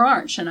 make them more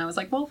arched. And I was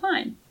like, well,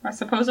 fine. I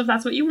suppose if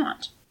that's what you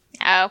want.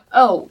 Oh.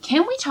 Oh,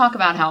 can we talk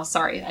about how,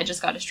 sorry, I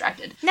just got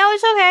distracted. No,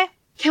 it's okay.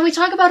 Can we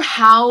talk about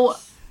how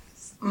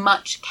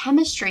much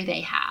chemistry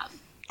they have?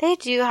 They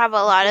do have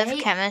a lot of They-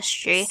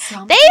 chemistry.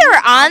 Something They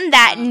are on about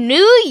that them.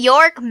 New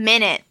York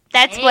Minute.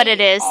 That's what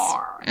it is.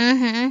 Are.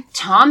 Mm-hmm.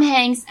 Tom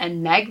Hanks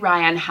and Meg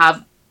Ryan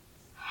have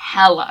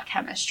hella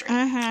chemistry.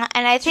 Mm-hmm.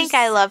 And I think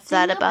I love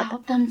that Something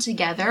about them. them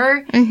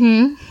together.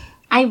 Mm-hmm.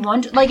 I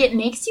wonder, like, it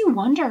makes you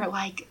wonder,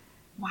 like,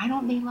 why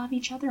don't they love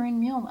each other in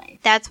real life?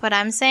 That's what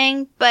I'm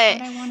saying. But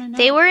What I want to know.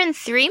 they were in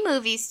 3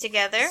 movies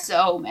together.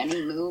 so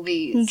many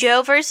movies.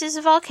 Joe versus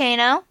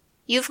Volcano.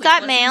 You've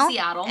Got Sleepless in Mail.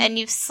 Seattle. And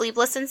you've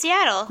Sleepless in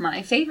Seattle.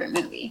 My favorite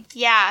movie.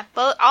 Yeah,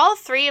 all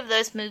 3 of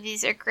those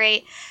movies are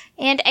great.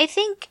 And I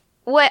think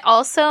what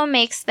also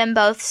makes them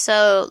both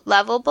so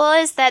lovable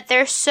is that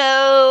they're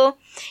so...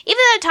 Even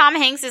though Tom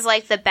Hanks is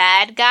like the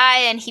bad guy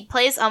and he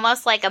plays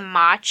almost like a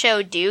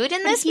macho dude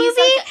in this He's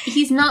movie, like,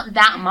 he's not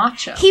that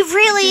macho. he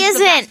really Which is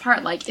the isn't. best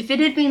part. Like, if it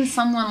had been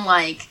someone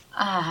like,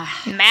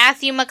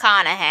 Matthew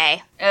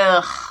McConaughey.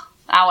 ugh,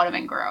 that would have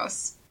been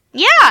gross.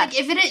 Yeah, Like,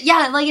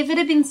 if it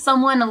had been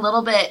someone a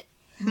little bit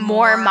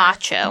more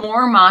macho.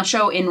 more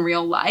macho in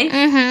real life,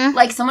 Mm-hmm.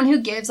 like someone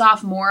who gives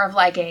off more of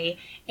like a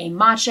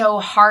macho,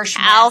 harsh,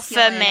 Alpha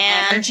masculine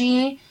man.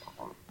 energy,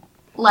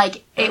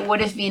 like it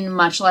would have been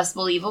much less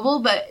believable.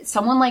 But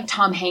someone like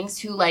Tom Hanks,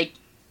 who like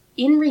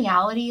in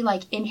reality,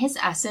 like in his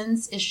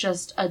essence, is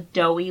just a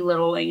doughy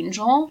little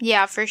angel.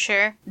 Yeah, for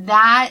sure.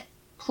 That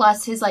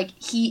plus his like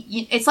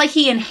it's like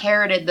he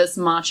inherited this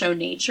macho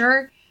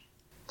nature,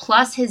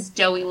 plus his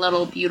doughy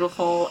little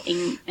beautiful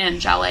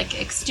angelic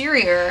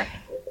exterior.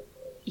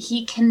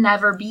 He can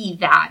never be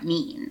that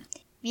mean.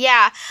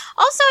 Yeah.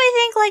 Also, I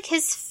think like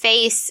his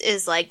face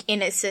is like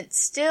innocent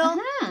still.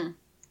 Hmm.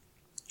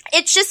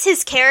 It's just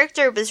his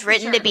character was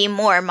written to Sure. be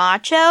more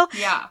macho.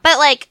 Yeah. But,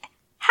 like,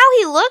 how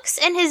he looks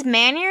and his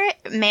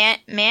mannerisms?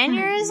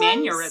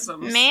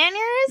 Mannerisms.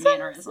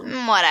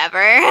 Mannerisms?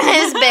 Whatever.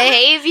 His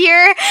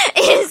behavior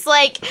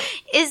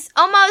is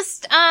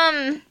almost,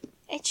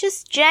 it's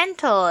just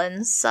gentle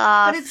and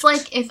soft. But it's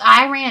like, if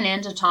I ran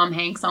into Tom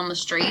Hanks on the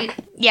street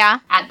Yeah.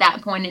 at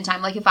that point in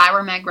time, like if I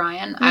were Meg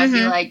Ryan, I'd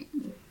be like,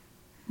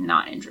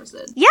 not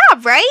interested. Yeah,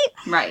 right?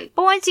 Right.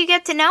 But once you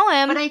get to know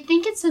him, But I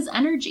think it's his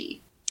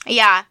energy.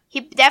 yeah, he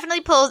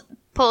definitely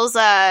pulls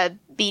a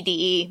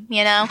BDE,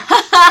 you know?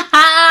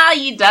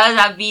 He does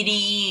have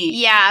BDE.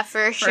 Yeah,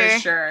 for sure. For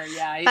sure,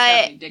 yeah. He's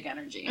But- got big dick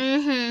energy.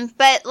 Mm-hmm.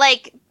 But,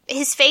 like,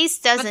 his face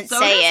doesn't but so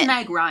say does it.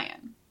 Meg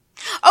Ryan.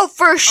 Oh,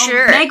 for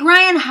sure. Meg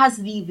Ryan has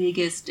the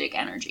biggest dick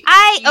energy.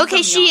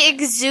 She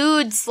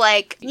exudes,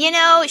 like, you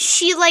know,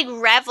 she, like,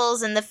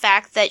 revels in the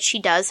fact that she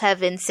does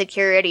have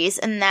insecurities,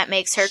 and that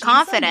makes her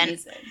confident.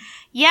 Amazing.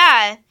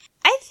 Yeah.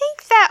 I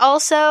think that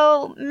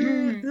also,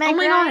 Meg Oh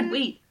my Ryan... god,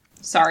 wait.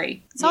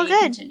 Sorry. It's all You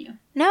good. Continue.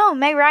 No,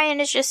 Meg Ryan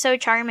is just so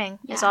charming,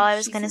 is Yeah, all I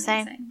was she's going to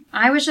say. amazing.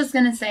 I was just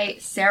going to say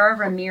Sarah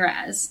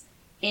Ramirez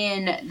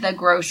in the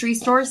grocery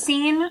store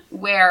scene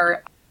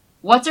where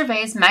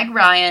what's-her-face, Meg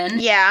Ryan,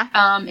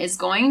 is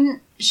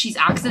going... She's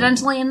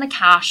accidentally in the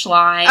cash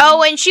line.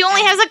 Oh, and she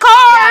only has a Yeah,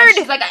 card!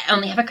 she's like, I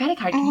only have a credit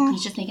card. Can you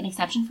please just make an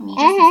exception for me?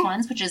 Just this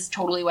once, which is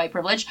totally white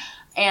privilege.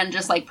 And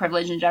just, like,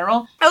 privilege in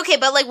general. Okay,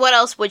 but, like, what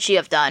else would she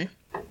have done?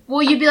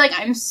 Well, you'd be like,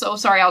 I'm so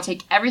sorry, I'll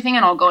take everything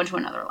and I'll go into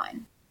another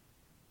line.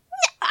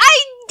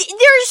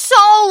 There's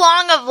so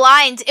long of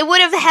lines. It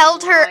would have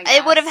held her, I guess.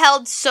 it would have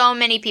held so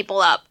many people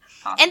up.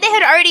 And they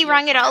had already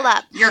rung it all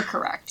up. You're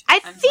correct. I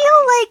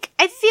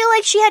feel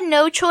like she had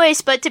no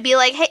choice but to be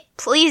like, hey,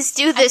 please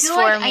do this I feel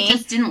for like me. I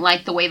just didn't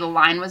like the way the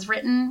line was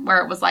written,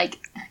 where it was like,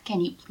 can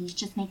you please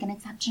just make an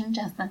exception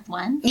just this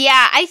one?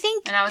 Yeah, I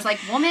think, And I was like,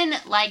 woman,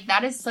 like,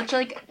 that is such,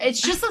 like,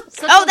 it's just such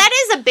that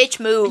is a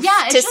bitch move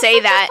yeah, it's to just say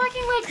such that. a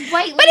fucking, like,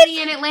 white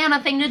lady in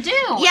Atlanta thing to do.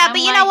 Yeah, but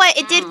you know what?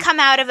 It did come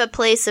out of a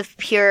place of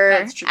pure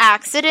That's true.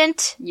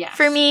 accident Yes.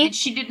 for me. And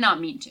she did not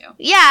mean to.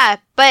 Yeah,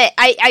 but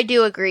I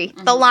do agree.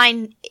 The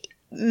line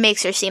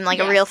makes her seem like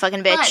a Yes. real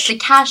fucking But bitch. the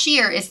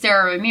cashier is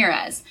Sarah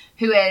Ramirez,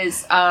 who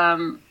is,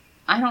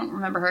 I don't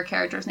remember her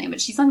character's name, but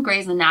she's on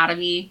Grey's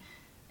Anatomy,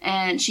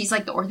 and she's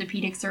like the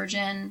orthopedic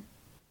surgeon.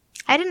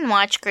 I didn't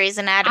watch Grey's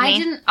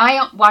Anatomy.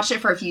 I watched it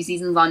for a few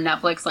seasons on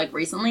Netflix, like,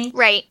 recently.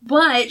 Right.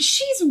 But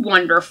she's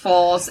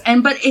wonderful,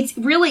 but it's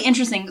really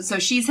interesting. So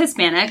she's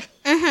Hispanic,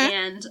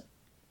 and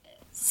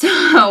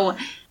so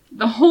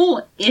the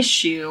whole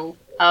issue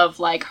of,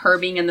 like, her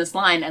being in this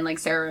line and, like,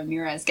 Sarah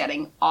Ramirez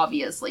getting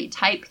obviously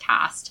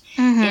typecast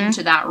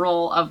into that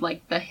role of,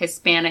 like, the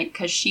Hispanic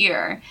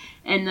cashier.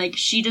 And, like,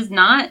 she does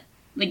not,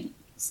 like,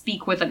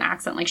 speak with an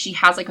accent. Like, she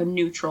has, like, a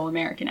neutral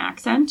American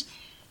accent.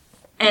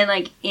 And,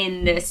 like,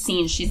 in this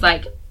scene, she's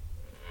like,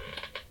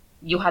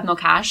 you have no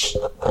cash?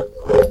 You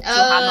have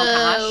no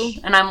cash?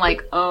 And I'm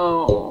like,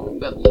 oh,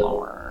 good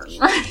lord.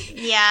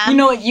 Yeah. You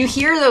know, you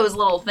hear those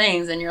little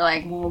things and you're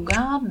like, well,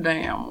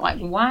 goddamn, like,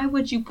 why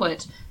would you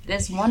put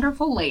this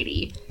wonderful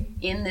lady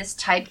in this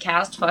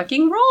typecast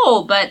fucking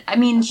role? But, I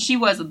mean, she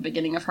was at the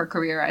beginning of her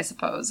career, I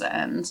suppose,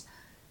 and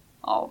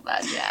all of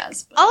that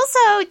jazz. But.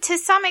 Also, to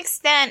some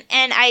extent,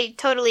 and I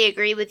totally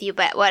agree with you,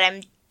 but what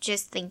I'm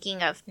just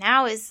thinking of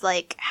now is,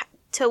 like,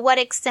 to what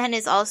extent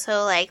is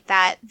also, like,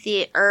 that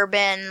the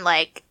urban,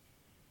 like,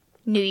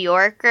 New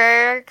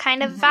Yorker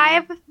kind of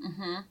vibe?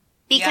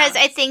 Because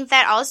I think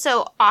that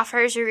also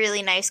offers a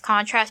really nice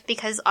contrast,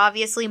 because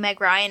obviously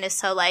Meg Ryan is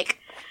so, like,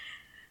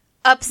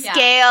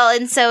 upscale,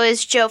 and so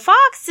is Joe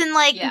Fox, and,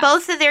 like,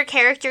 both of their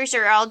characters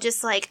are all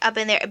just, like, up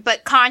in there.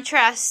 But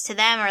contrast to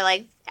them are,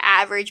 like,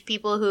 average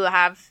people who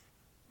have,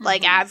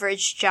 like,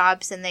 average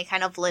jobs, and they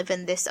kind of live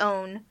in this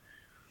own,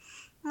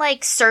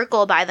 like,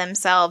 circle by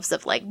themselves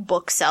of, like,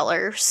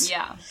 booksellers.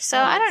 Yeah. So,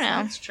 I don't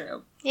know. That's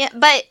true. Yeah,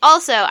 but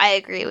also, I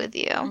agree with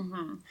you.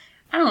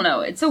 I don't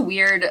know. It's a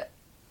weird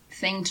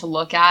thing to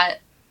look at.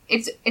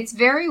 It's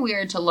very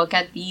weird to look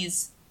at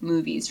these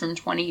movies from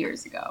 20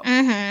 years ago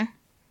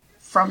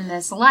from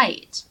this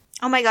light.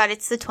 Oh my god,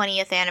 it's the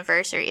 20th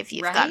anniversary if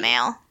you've got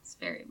mail. It's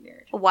very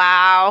weird.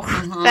 Wow.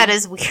 That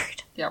is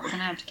weird. Yeah, we're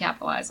gonna have to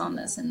capitalize on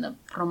this in the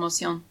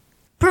promotion.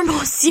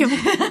 Promotion.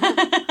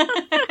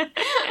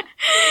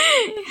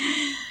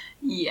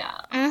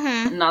 Yeah.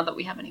 Not that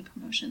we have any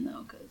promotion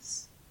though,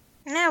 because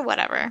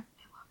Whatever.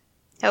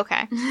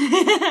 Okay.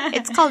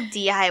 It's called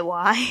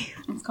DIY.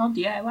 it's called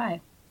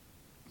DIY.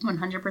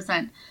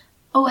 100%.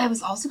 Oh, I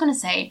was also gonna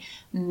say,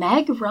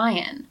 Meg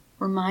Ryan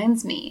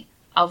reminds me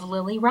of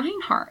Lily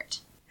Reinhart.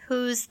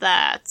 Who's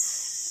that?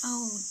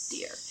 Oh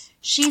dear.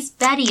 She's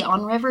Betty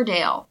on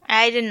Riverdale.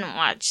 I didn't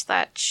watch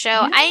that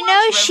show. You didn't I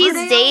know watch she's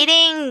Riverdale?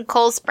 dating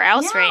Cole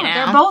Sprouse right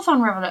now. They're both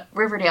on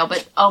Riverdale,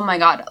 but oh my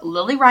god,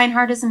 Lily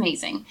Reinhart is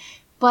amazing.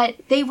 But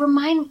they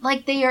remind,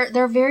 like,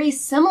 they're very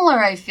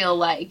similar, I feel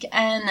like.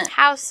 And,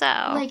 How so?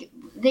 like,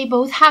 they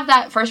both have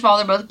that, first of all,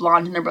 they're both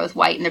blonde and they're both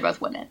white and they're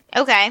both women.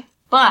 Okay.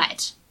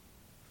 But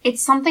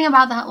it's something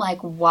about that, like,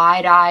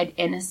 wide-eyed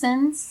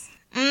innocence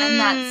and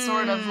that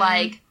sort of,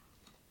 like,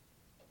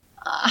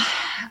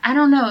 I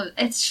don't know.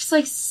 It's just,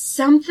 like,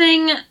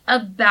 something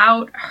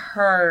about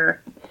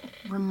her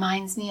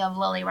reminds me of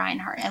Lily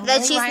Reinhart. And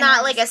That Lily she's Reinhart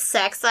not, like, a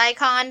sex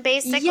icon,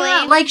 basically?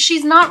 Yeah, like,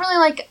 she's not really,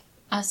 like,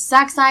 a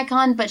sex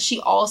icon, but she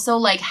also,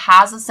 like,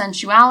 has a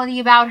sensuality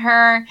about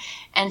her,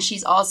 and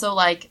she's also,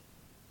 like,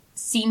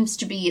 seems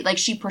to be, like,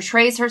 she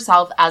portrays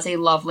herself as a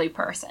lovely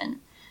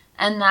person.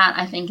 And that,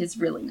 I think, is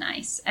really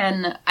nice.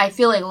 And I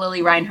feel like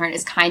Lily Reinhart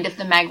is kind of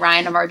the Meg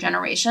Ryan of our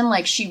generation.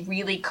 Like, she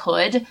really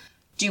could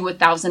do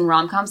 1,000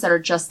 rom-coms that are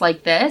just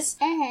like this.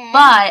 Mhm.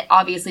 But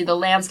obviously the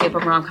landscape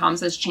of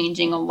rom-coms is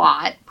changing a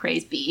lot,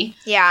 praise be.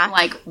 Yeah.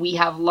 Like, we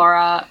have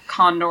Lana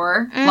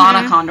Condor,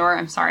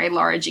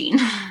 Laura Jean.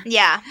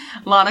 Yeah.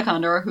 Lana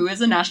Condor, who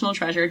is a national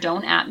treasure,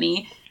 don't at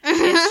me.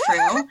 It's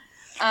true.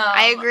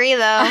 I agree,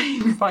 though.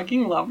 I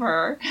fucking love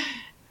her.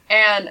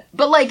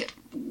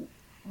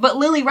 But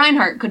Lily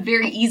Reinhart could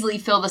very easily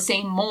fill the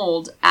same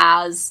mold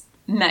as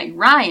Meg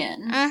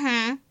Ryan.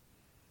 Mm-hmm.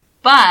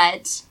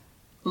 But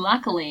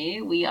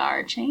luckily, we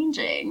are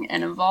changing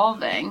and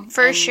evolving.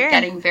 For and sure.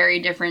 Getting very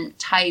different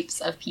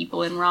types of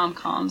people in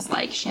rom-coms,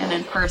 like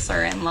Shannon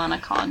Purser and Lana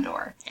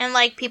Condor. And,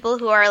 like, people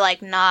who are,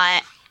 like,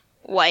 not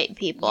white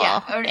people.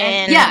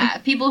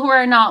 People who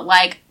are not,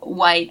 like,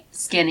 white,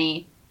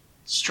 skinny,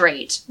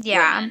 straight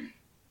women.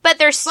 But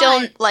they're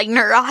still, like,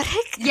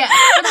 neurotic. Yeah,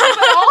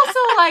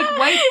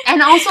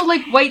 but also,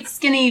 like, white,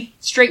 skinny,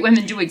 straight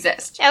women do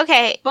exist.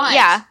 Okay, But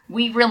yeah.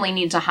 we really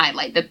need to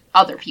highlight the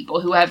other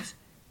people who have,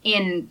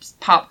 in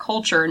pop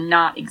culture,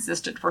 not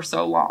existed for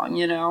so long,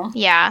 you know?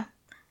 Yeah.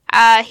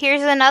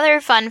 Here's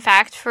another fun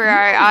fact for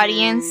our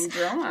audience.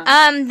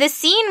 Drama. The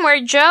scene where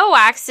Joe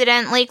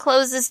accidentally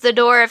closes the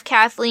door of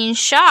Kathleen's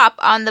shop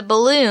on the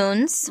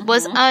balloons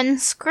was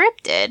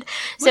unscripted.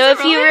 So it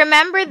if you really?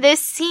 remember this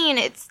scene,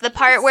 it's the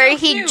part That's where so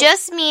he cute.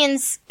 just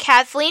means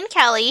Kathleen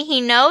Kelly.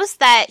 He knows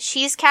that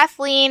she's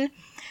Kathleen.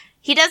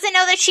 He doesn't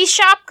know that she's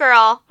Shop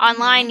Girl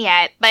online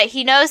yet, but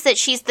he knows that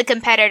she's the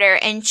competitor,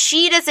 and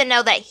she doesn't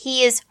know that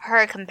he is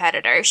her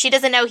competitor. She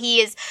doesn't know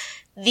he is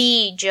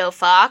the Joe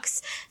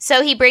Fox.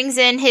 So he brings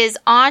in his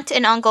aunt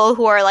and uncle,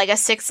 who are like a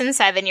 6 and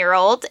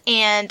 7-year-old,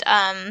 and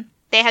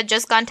they had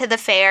just gone to the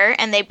fair,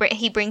 and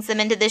he brings them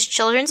into this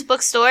children's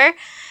bookstore,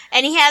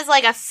 and he has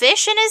like a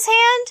fish in his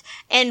hand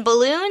and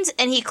balloons,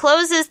 and he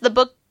closes the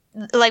book.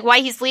 Like, while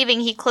he's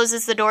leaving, he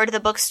closes the door to the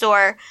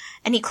bookstore,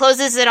 and he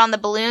closes it on the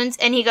balloons,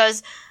 and he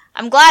goes,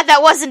 "I'm glad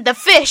that wasn't the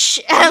fish."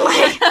 And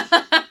like,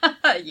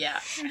 Yeah.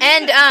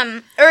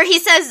 and, or he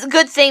says,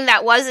 "Good thing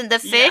that wasn't the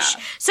fish."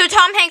 Yeah. So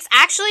Tom Hanks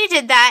actually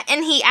did that,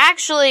 and he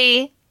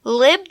actually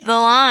libbed the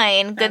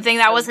line, "Good thing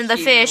that so wasn't the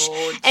cute. fish."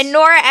 And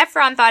Nora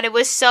Ephron thought it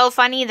was so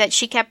funny that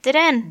she kept it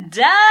in.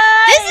 This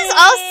is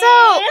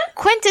also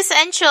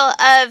quintessential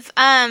of,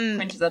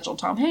 Quintessential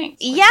Tom Hanks.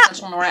 Yeah.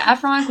 Quintessential Nora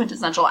Ephron.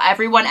 Quintessential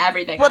everyone,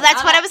 everything. well,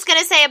 that's what I was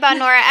gonna say about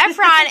Nora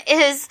Ephron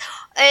is,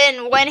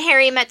 in When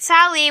Harry Met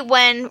Sally,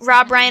 when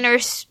Rob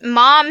Reiner's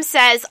mom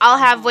says, "I'll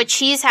have what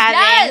she's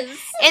having,"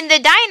 in the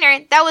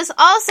diner, that was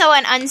also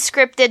an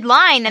unscripted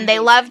line, and they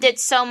loved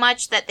it so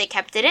much that they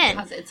kept it in.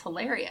 Because it's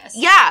hilarious.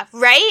 Yeah,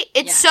 right?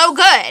 It's so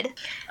good.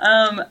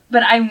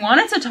 But I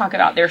wanted to talk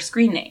about their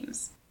screen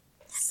names.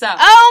 So,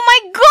 Oh my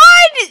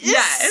god!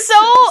 Yes.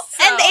 So,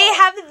 and they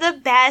have the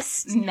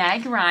best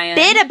Meg Ryan.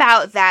 bit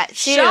about that,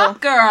 too. Shop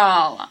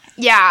Girl.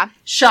 Yeah.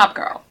 Shop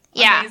Girl.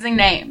 Yeah. Amazing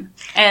name.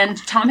 And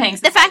Tom Hanks.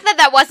 The fact that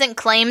that wasn't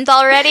claimed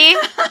already,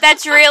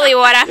 that's really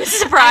what I'm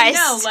surprised.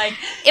 I know, like,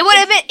 It would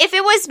have been, if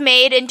it was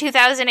made in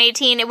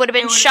 2018, it would have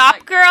been would've Shop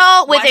been,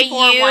 Girl with a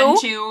U.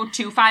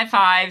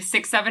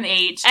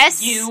 14122555678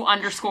 S-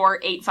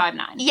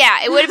 U_859. Yeah,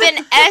 it would have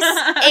been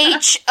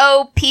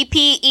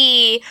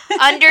SHOPPE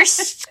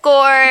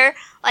underscore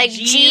like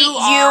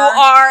GURL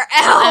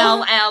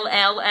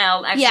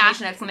LLLL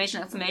exclamation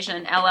exclamation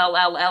exclamation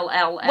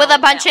LLLLL with a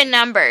bunch of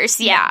numbers.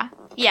 Yeah.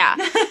 Yeah.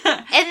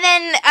 And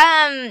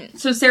then,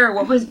 So Sarah,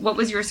 what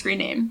was your screen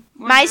name?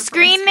 What was my your first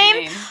screen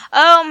name?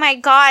 Oh my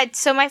god.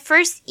 So my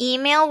first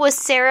email was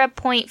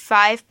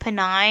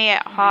Sarah.5Panay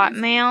at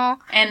Hotmail.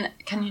 And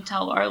can you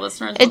tell our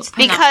listeners It's what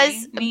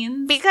because- Panay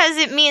means? Because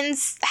it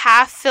means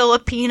half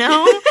Filipino.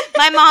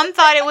 My mom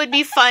thought it would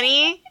be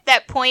funny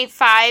that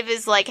 0.5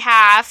 is like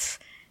half.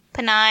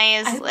 Panay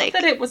is I like...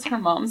 thought that it was her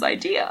mom's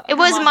idea. It Her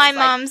was mom my like,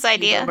 mom's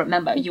idea. "You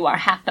remember, you are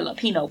half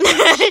Filipino." She's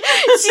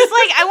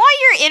like, I want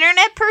your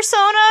internet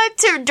persona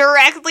to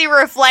directly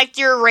reflect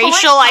your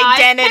racial 0.5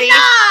 identity.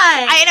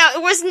 Panay! I know,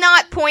 it was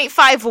not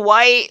 0.5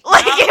 white.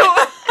 Like,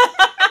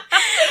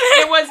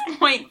 It was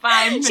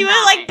 0.5. she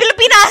was like,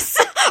 Filipinas!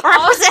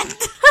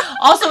 Represent!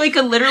 Also, it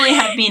could literally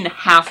have been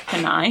half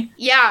Panay,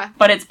 Yeah.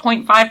 but it's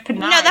 0.5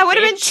 Panay. No, that would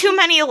have been bitch. too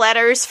many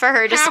letters for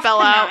her to Half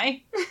spell out.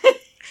 Panay.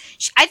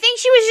 I think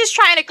she was just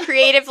trying to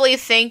creatively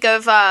think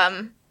of,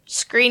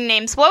 screen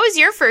names. What was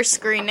your first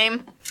screen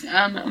name?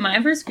 My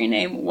first screen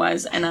name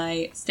was, and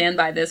I stand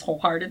by this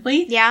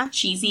wholeheartedly, Yeah.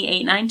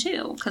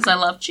 Cheesy892, because I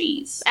love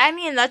cheese. I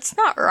mean, that's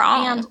not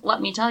wrong. And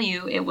let me tell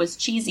you, it was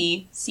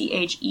cheesy,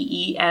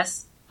 CheeSie,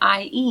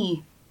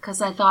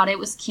 because I thought it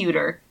was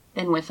cuter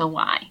than with a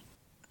Y.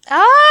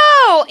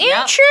 Oh,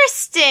 Yep.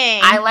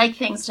 interesting. I like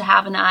things to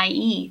have an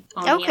IE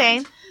on the Okay.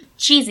 end.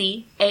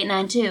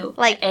 Cheesy892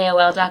 Like-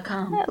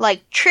 AOL.com.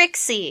 Like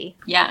Trixie.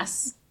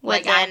 Yes.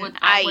 With I an would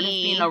have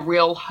IE. been a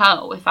real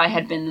hoe if I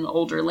had been an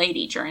older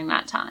lady during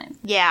that time.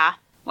 Yeah.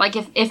 Like,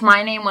 if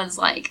my name was,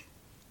 like,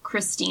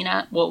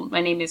 Christina, well,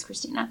 my name is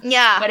Christina.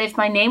 Yeah. But if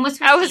my name was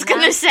Christina... I was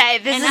gonna say,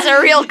 this and is a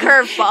real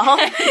curveball.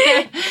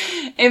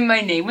 If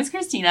my name was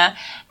Christina,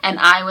 and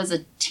I was a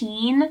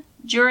teen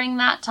during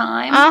that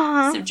time,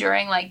 Uh-huh. so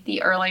during, like,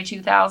 the early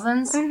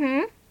 2000s,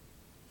 Mm-hmm.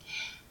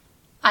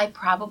 I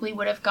probably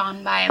would have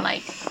gone by,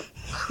 like,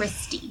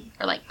 Christy.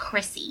 Or, like,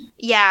 Chrissy.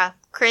 Yeah,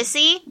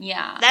 Chrissy.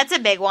 Yeah. That's a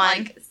big one.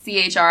 Like,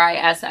 CHRISSIE.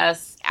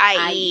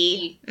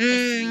 Mm.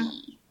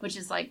 Chrissy. Which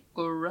is, like,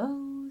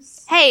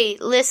 gross. Hey,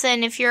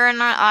 listen, if you're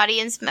an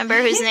audience member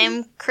whose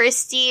name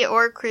Christy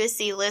or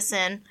Chrissy,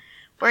 listen.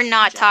 We're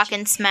not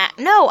talking smack.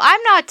 No,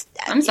 I'm not.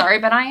 I'm sorry,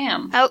 but I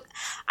am. Oh,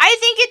 I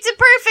think it's a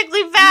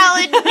perfectly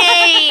valid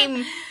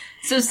name.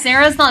 So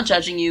Sarah's not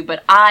judging you,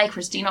 but I,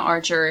 Christina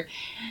Archer,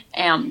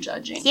 am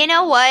judging. You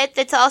know what?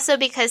 That's also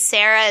because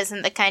Sarah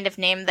isn't the kind of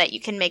name that you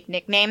can make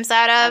nicknames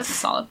out That's a of.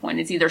 solid point.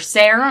 It's either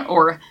Sarah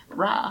or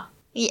Ra.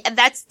 Yeah,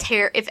 that's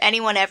if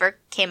anyone ever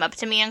came up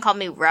to me and called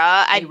me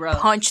Ra, I'd Ra.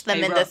 punch them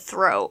Hey, in Ra. the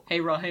throat.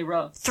 Hey, Ra, hey,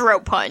 Ra.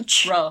 Throat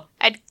punch. Ra.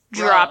 I'd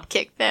drop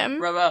kick them.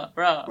 Ra, Ra,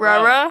 Ra.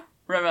 Ra-ra?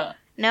 Ra. If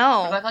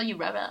No. I call you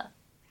Ra, Ra.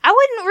 I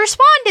wouldn't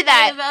respond to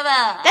that. Hey, Ra,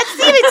 Ra. That's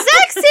the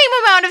exact same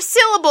amount of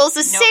syllables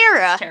as Nope,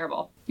 Sarah. it's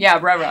terrible. Yeah,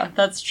 Ra, Ra.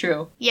 That's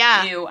true.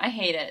 Yeah. Ew, I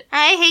hate it.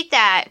 I hate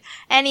that.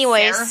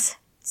 Anyways,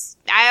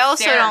 I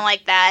also Sarah. don't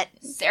like that.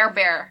 Sarah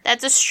Bear.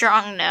 That's a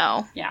strong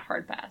no. Yeah,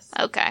 hard pass.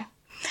 Okay.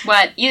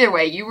 But either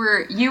way, you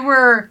were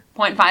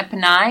 0.5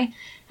 Panay,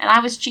 and I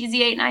was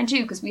cheesy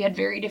 892 because we had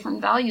very different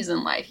values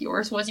in life.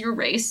 Yours was your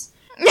race.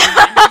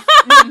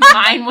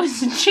 Mine was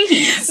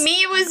cheese.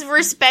 Me was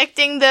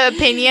respecting the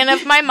opinion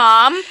of my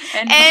mom,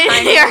 And and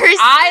mine was, yours,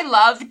 I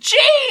love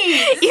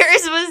cheese.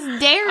 yours was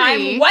dairy.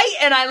 I'm white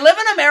and I live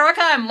in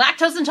America. I'm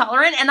lactose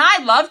intolerant and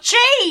I love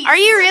cheese. Are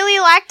you really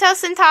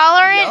lactose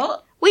intolerant?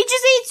 Yup. We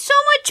just ate so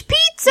much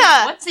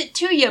pizza. What's it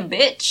to you,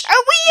 bitch?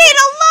 We ate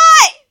a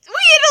lot. We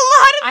ate a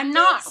lot of I'm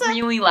not pizza.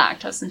 really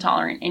lactose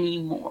intolerant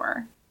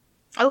anymore.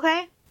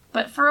 Okay.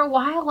 But for a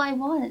while I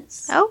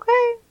was.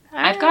 Okay.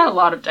 I've got a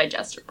lot of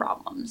digestive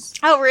problems.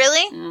 Oh,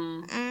 really?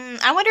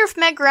 Mm. I wonder if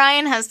Meg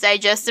Ryan has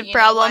digestive You know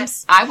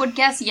problems. what? I would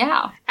guess,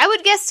 yeah. I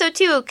would guess so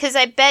too, because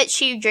I bet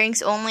she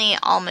drinks only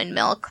almond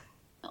milk.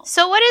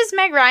 So what is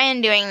Meg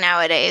Ryan doing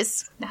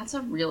nowadays? That's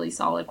a really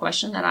solid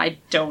question that I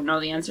don't know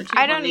the answer to.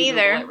 I Let don't me Google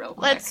either. it real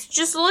quick. Let's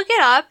just look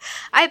it up.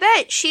 I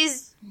bet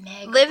she's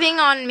living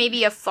on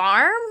maybe a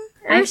farm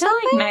or I feel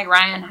something. like Meg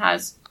Ryan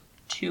has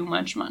too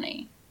much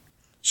money.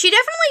 She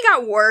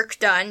definitely got work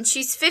done.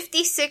 She's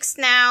 56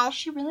 now. Is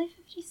she really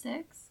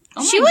 56?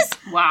 She was-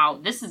 Wow,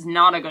 this is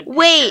not a good picture.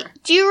 Wait,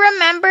 do you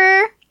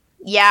remember?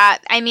 Yeah,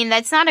 I mean,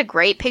 that's not a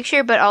great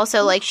picture, but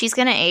also, like, she's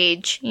gonna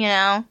age, you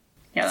know?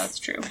 Yeah, that's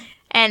true.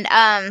 And,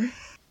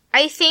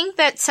 I think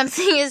that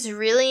something is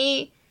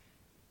really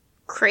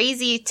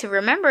crazy to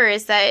remember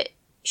is that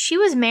she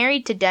was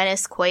married to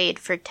Dennis Quaid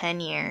for 10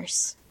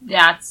 years.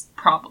 That's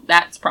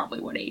probably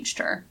what aged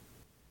her.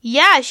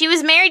 Yeah, she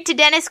was married to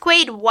Dennis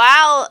Quaid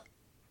while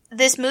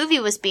this movie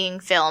was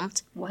being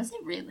filmed. Was it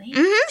really?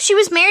 She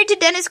was married to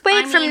Dennis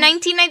Quaid from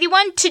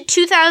 1991 to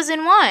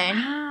 2001.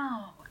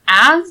 Wow.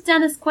 As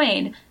Dennis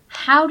Quaid,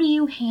 how do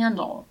you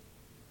handle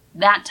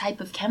that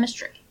type of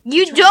chemistry?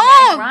 You between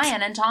don't! Meg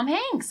Ryan and Tom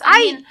Hanks. I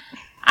mean,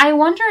 I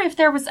wonder if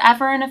there was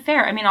ever an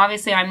affair. I mean,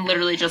 obviously, I'm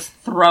literally just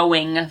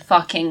throwing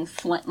fucking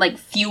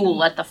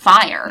fuel at the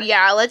fire.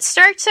 Yeah, let's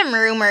start some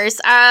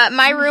rumors.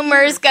 My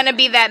rumor is gonna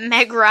be that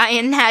Meg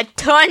Ryan had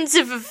tons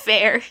of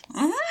affairs.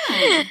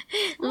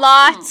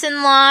 Lots and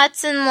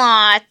lots and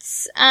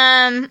lots.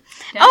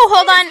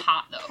 Hold on.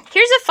 Hot, though.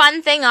 Here's a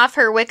fun thing off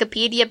her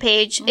Wikipedia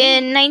page.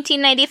 In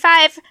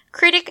 1995,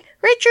 critic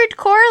Richard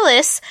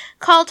Corliss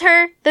called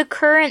her the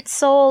current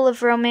soul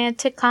of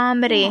romantic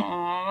comedy.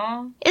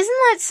 Aww. Isn't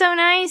that so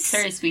nice?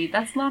 Very sweet.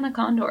 That's Lana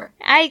Condor.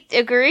 I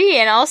agree,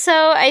 and also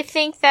I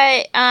think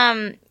that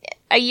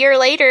a year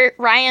later,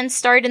 Ryan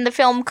starred in the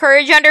film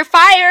Courage Under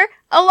Fire,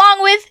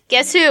 along with,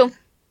 guess who?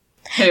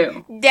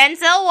 Who?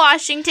 Denzel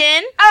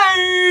Washington,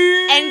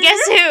 and guess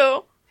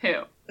who? Who?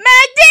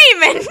 Matt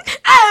Damon!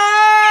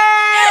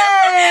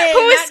 Hey!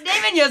 Who is- Matt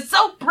Damon, you're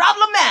so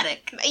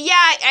problematic.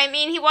 Yeah, I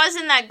mean, he was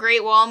in that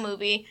Great Wall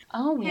movie.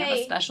 Oh, we have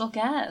Hey. a special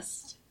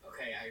guest.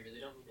 Okay, I really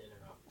don't mean to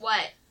interrupt.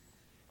 What?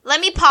 Let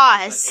me But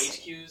pause.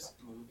 HQ's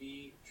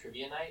movie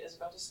trivia night is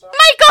about to start.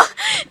 Michael!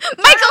 Turn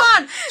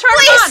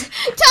Please,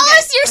 tell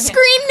us your okay.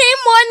 screen name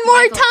one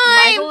more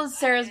time! Michael is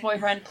Sarah's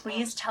boyfriend.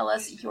 Please tell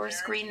us your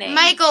screen name.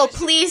 Michael,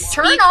 please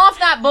Turn speak. off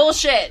that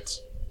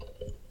bullshit.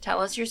 Tell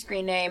us your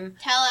screen name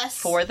Tell us.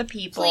 for the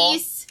people.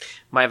 Please.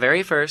 My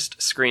very first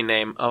screen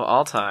name of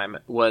all time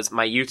was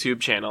my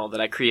YouTube channel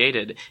that I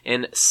created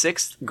in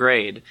 6th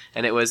grade,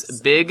 and it was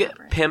Big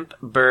Pimp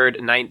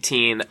Bird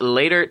 19,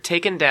 later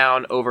taken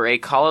down over a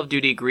Call of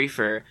Duty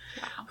griefer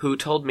who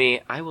told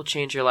me, I will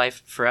change your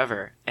life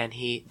forever, and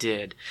he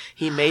did.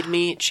 He made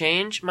me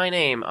change my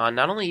name on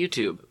not only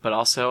YouTube, but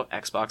also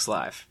Xbox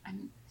Live.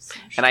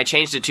 And I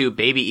changed it to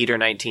Baby Eater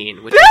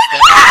 19, which is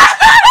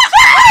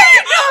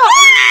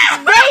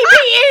Baby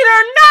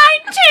Eater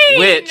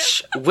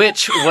 19!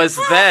 which was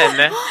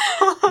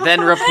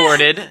then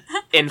reported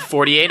in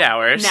 48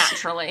 hours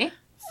Naturally.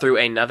 through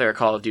another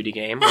Call of Duty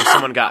game where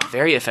someone got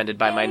very offended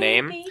by my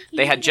name.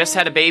 They had just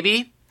had a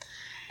baby,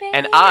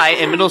 and I,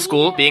 in middle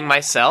school, being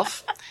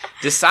myself,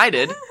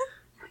 decided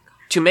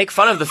to make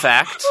fun of the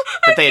fact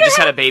that they had just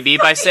had a baby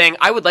by saying,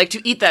 I would like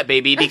to eat that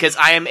baby because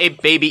I am a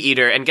baby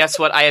eater, and guess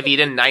what? I have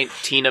eaten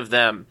 19 of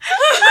them.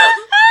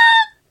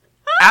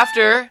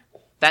 After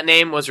that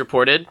name was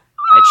reported,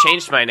 I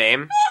changed my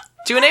name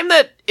to a name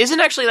that isn't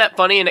actually that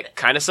funny, and it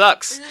kind of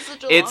sucks.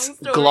 It's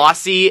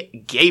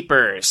Glossy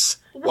Gapers.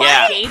 What?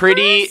 Yeah, Gapers?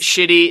 pretty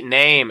shitty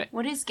name.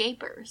 What is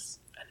gapers?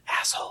 An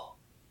asshole.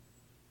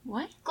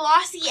 What?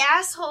 Glossy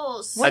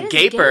assholes. What a is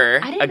gaper,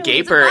 I didn't a know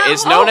gaper it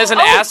was is known as an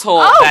asshole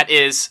that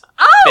is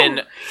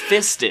been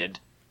fisted.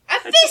 A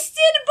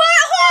fisted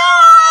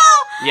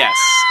butthole! Yes.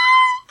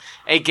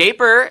 A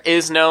gaper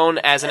is known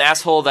as an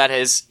asshole that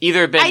has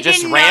either been I just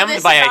didn't know rammed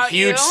this by a about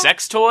huge you.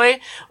 sex toy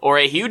or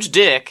a huge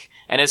dick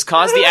and has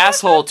caused the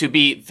asshole to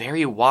be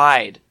very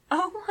wide.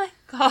 Oh my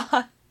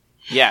god.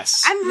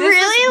 Yes. I'm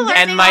really learning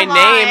And my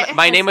a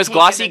lot. name was taken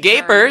Glossy a turn.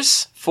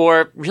 Gapers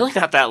for really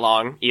not that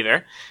long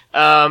either.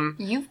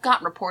 You've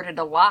got reported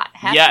a lot,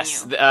 haven't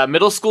Yes, you?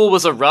 middle school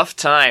was a rough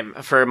time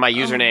for my I'm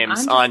usernames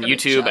just on gonna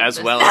YouTube chug as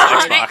this well down.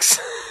 as Xbox.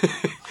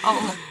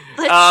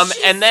 Oh.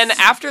 And then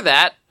after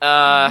that,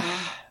 I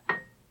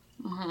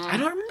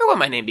don't remember what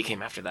my name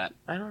became after that.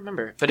 I don't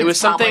remember, but it was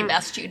It's probably something.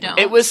 best you don't.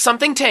 It was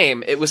something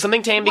tame. It was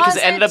something tame because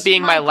Was it ended it, up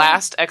being my Michael?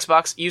 last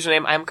Xbox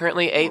username. I'm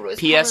currently a It was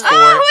PS4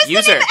 Oh, who is the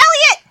user. name?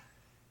 Elliot!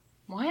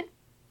 What?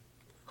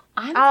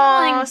 I'm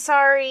Oh, feeling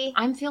sorry.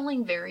 I'm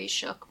feeling very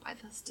shook by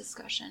this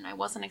discussion. I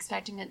wasn't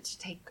expecting it to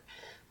take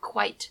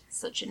quite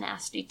such a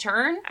nasty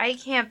turn. I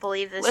can't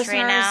believe this Listeners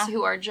right now.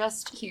 who are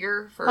just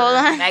here for Hold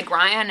on. Meg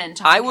Ryan and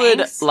Tom I would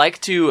Hanks.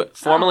 like to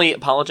formally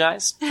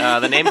apologize.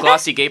 The name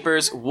Glossy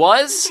Gapers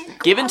was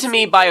given to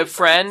me by a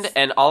friend,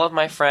 and all of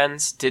my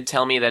friends did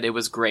tell me that it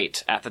was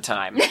great at the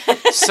time.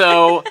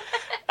 So,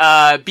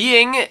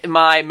 being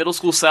my middle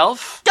school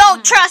self,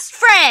 Don't trust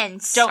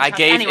friends! Don't I trust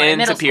gave anyone in in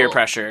to middle peer school.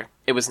 pressure.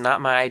 It was not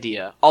my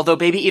idea. Although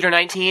Baby Eater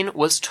 19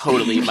 was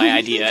totally my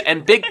idea.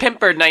 And Big Pimp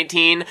Bird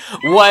 19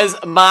 was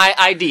my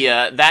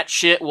idea. That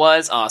shit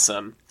was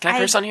awesome. Can I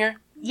curse on here?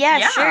 Yeah,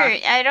 Yeah.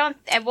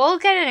 sure. We'll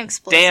get an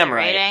explicit Damn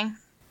right. rating.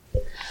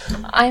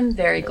 I'm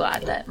very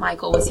glad that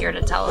Michael was here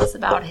to tell us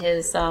about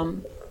his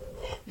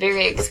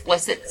very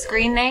explicit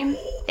screen name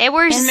They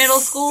were in middle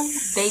school.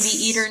 Baby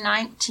Eater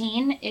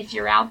 19. If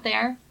you're out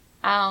there,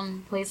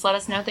 please let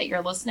us know that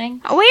you're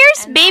listening.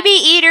 Where's And Baby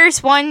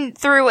Eaters 1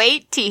 through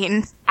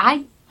 18?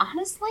 I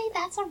honestly,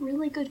 that's a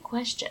really good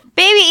question.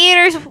 Baby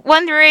Eaters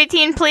 1 through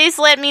 18, please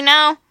let me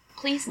know.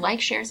 Please like,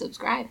 share,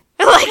 subscribe.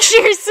 Like,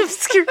 share,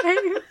 subscribe,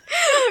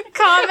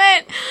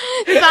 comment,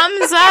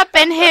 thumbs up,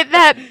 and hit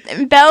that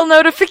bell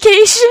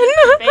notification.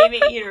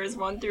 Baby Eaters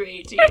 1 through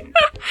 18.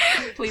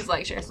 Please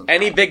like, share, subscribe.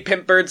 Any Big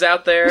Pimp Birds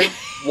out there?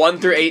 1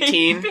 through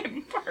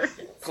 18?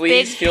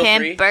 Please Big feel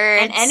Pimp free.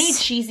 Birds. And any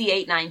cheesy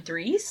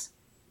 893s?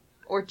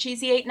 Or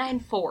cheesy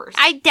 894s?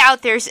 I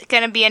doubt there's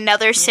gonna be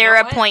another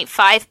Sarah what?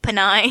 .5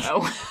 Panay.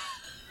 Oh.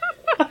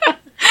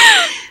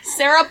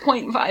 Sarah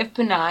 .5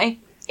 Panay,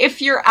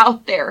 if you're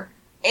out there,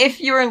 if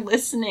you're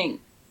listening,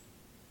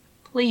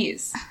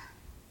 please,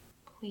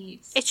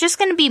 It's just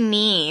gonna be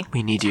me.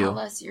 We need tell you.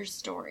 us your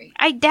story.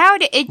 I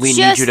doubt it. It's We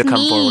need just you to come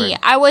me. forward.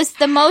 I was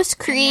the most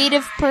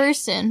creative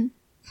person.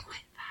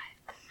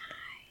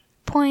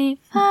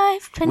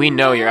 0.5 Panay. We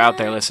know you're out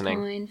there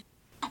listening.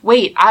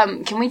 Wait,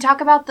 can we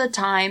talk about the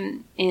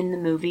time in the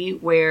movie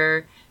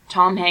where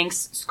Tom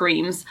Hanks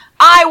screams,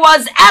 "I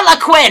was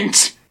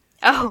eloquent"?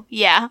 Oh,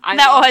 yeah. I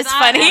that love was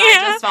funny. and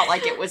I just felt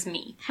like it was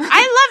me.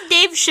 I love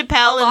Dave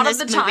Chappelle A lot in of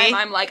this the movie. time,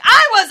 I'm like,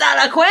 "I was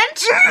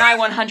eloquent," and I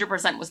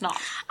 100% was not.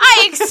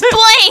 I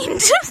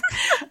explained.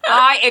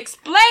 I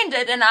explained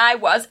it, and I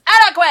was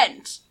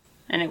eloquent,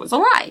 and it was a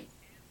lie.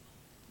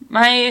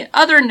 My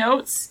other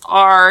notes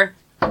are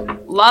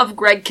love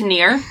Greg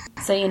Kinnear.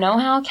 So you know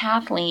how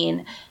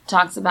Kathleen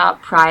talks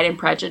about Pride and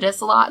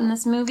Prejudice a lot in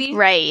this movie?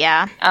 Right,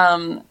 yeah.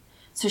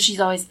 So she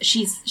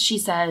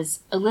says,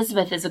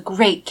 Elizabeth is a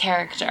great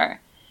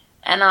character.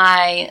 And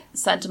I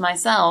said to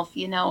myself,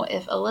 you know,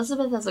 if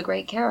Elizabeth is a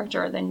great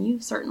character, then you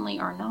certainly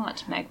are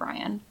not, Meg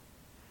Ryan.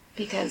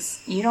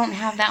 Because you don't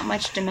have that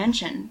much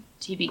dimension,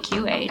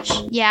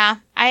 TBQH. Yeah,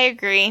 I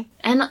agree.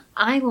 And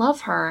I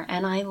love her,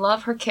 and I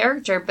love her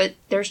character, but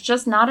there's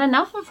just not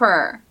enough of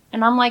her.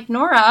 And I'm like,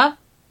 Nora,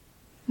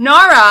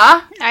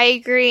 I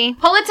agree.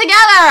 pull it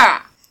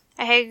together!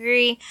 I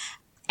agree.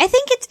 I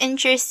think it's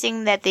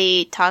interesting that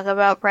they talk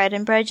about Pride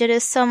and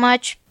Prejudice so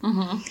much.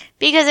 Mm-hmm.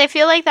 Because I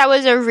feel like that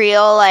was a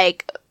real,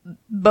 like,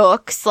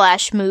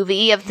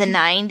 book/movie of the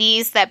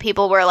 90s that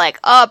people were like,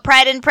 oh,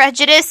 Pride and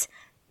Prejudice?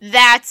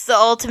 That's the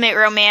ultimate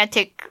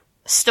romantic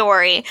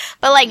story.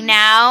 But, like,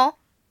 now,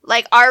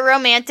 like, our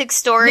romantic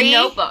story The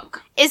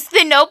Notebook. is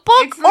The Notebook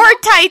It's The or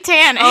Notebook.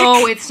 Titanic.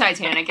 Oh, it's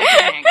Titanic. It's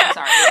Titanic. I'm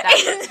sorry.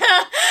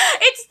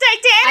 It's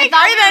I Titanic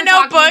thought or we The were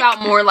talking Notebook.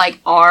 about more like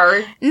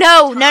our...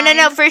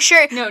 No, for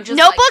sure. No, just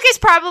Notebook like- is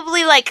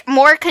probably like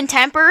more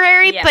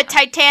contemporary, Yeah. but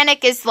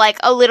Titanic is like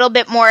a little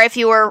bit more if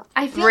you were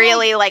I feel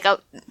really like a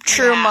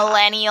true Yeah.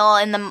 millennial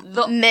in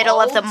the middle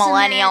of the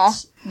millennial.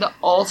 The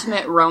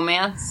ultimate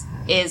romance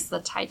is the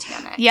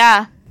Titanic.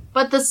 Yeah.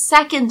 But the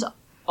second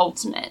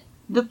ultimate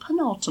the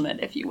penultimate,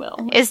 if you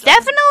will. is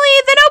definitely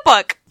The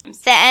Notebook.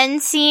 The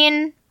end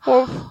scene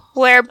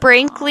where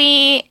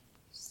Brinkley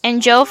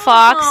and Joe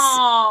Fox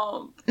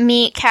Oh,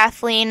 meet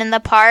Kathleen in the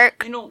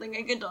park, I don't think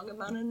I can talk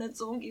about it. It's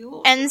so cute.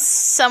 and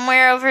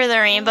Somewhere Over the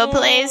Rainbow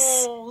plays.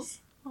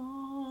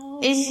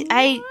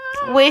 I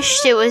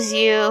wished it was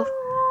you.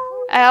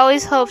 I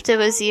always hoped it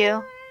was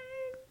you.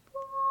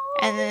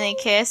 And then they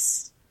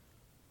kiss.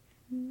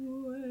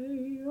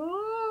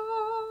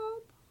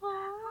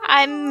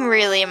 I'm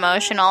really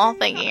emotional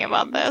thinking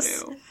about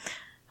this.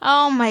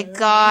 Oh my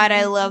god,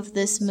 I love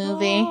this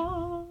movie.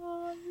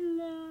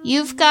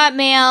 You've Got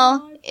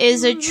Mail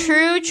is a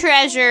true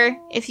treasure.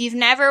 If you've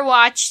never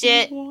watched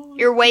it,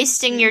 you're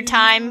wasting your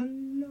time.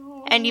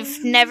 And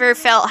you've never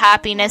felt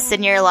happiness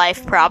in your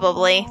life,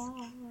 probably.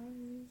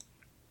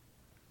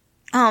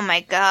 Oh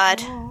my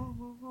god.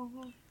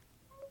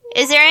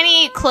 Is there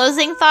any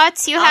closing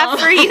thoughts you have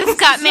for You've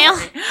Got Mail?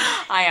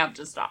 I have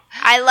to stop.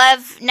 I love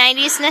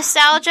 90s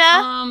nostalgia.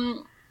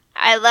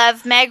 I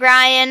love Meg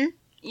Ryan.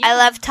 Yeah. I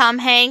love Tom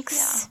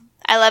Hanks.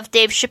 I love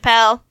Dave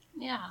Chappelle.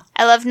 Yeah.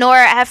 I love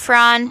Nora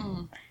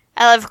Ephron.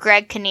 I love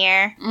Greg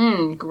Kinnear.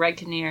 Greg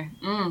Kinnear.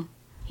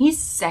 He's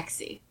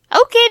sexy.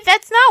 Okay,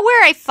 that's not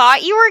where I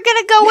thought you were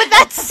gonna go with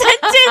that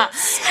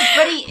sentence.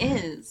 But he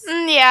is.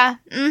 Yeah.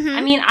 Mm-hmm.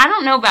 I mean, I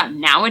don't know about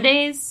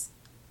nowadays,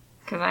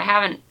 because I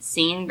haven't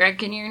seen Greg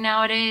Kinnear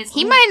nowadays.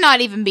 He might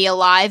not even be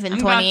alive in I'm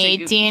about to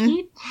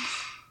 2018.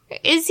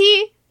 Is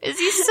he? Is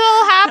he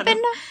still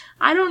happening?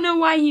 I don't know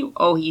why he...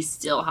 Oh, he's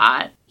still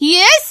hot. He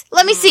is?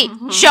 Let me see.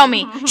 Show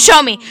me.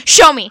 Show me.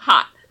 Show me.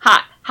 Hot.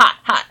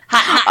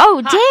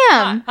 Oh,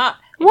 damn. Hot.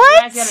 If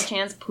What? you guys got a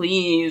chance,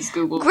 please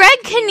Google Greg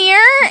Kinnear?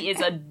 He is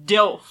a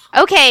dilf.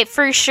 Okay,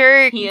 for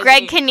sure, He is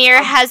Greg a-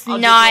 Kinnear has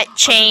not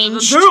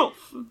changed. Dilf.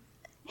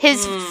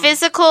 His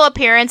physical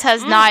appearance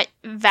has not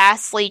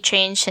vastly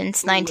changed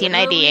since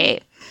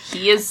 1998.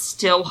 He is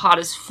still hot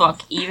as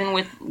fuck, even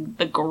with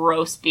the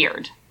gross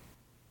beard.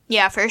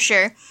 Yeah, for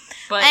sure.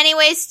 But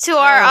Anyways, to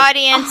our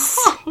audience.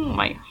 oh,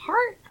 my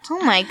heart. Oh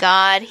my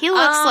god, he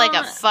looks like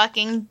a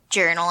fucking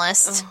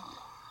journalist.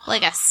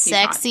 Like a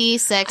sexy I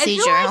sexy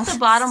feel journalist. like the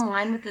bottom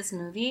line with this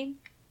movie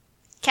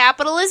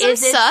Capitalism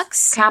is it's-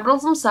 sucks.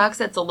 Capitalism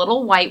sucks. It's a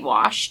little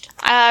whitewashed.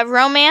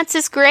 Romance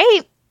is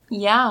great.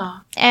 Yeah.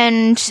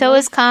 And so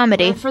is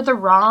comedy. Live for the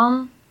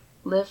rom.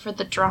 Live for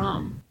the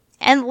drum.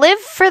 And live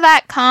for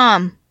that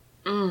calm.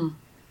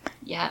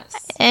 Yes.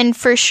 And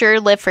for sure,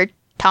 live for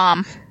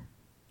Tom.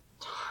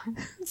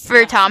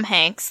 For Tom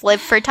Hanks.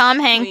 Live for Tom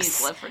Hanks.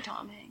 Please live for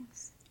Tom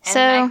Hanks. And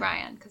So- Meg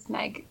Ryan, because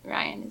Meg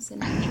Ryan is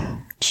an angel.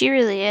 She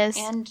really is.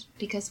 And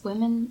because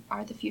women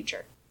are the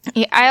future.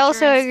 Yeah, I also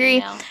Future is agree.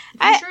 female.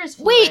 The future is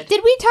fluid. Wait,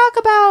 did we talk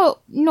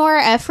about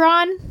Nora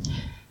Ephron?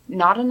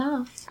 Not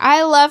enough.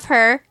 I love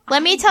her.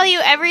 Let me tell you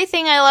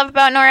everything I love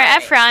about Nora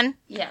Ephron.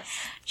 Yes.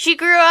 She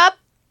grew up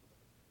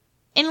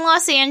in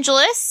Los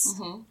Angeles.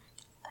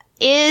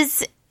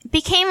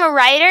 Became a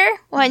writer.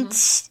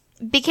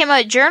 Became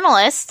a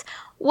journalist.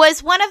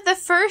 Was one of the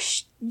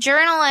first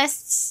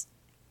journalists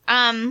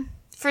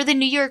for the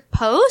New York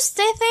Post,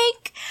 I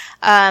think.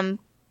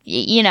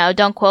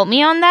 Don't quote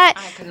me on that.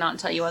 I could not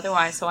tell you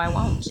otherwise, so I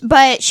won't.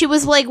 But she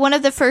was like one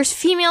of the first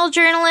female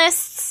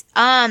journalists.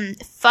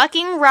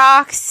 Fucking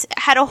rocks.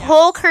 Had a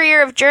whole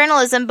career of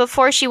journalism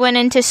before she went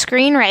into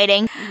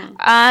screenwriting.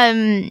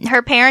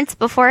 Her parents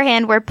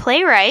beforehand were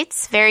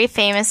playwrights, very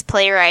famous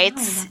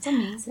playwrights. That's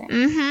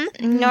amazing.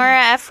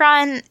 Nora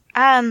Ephron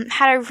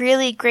had a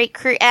really great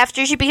career.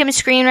 After she became a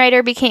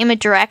screenwriter, became a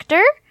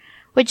director,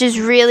 which is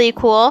really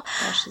cool.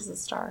 Oh, she's a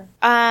star.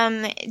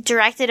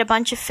 Directed a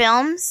bunch of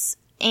films.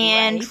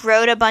 And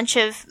wrote a bunch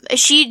of...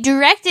 She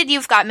directed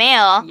You've Got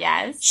Mail.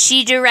 Yes.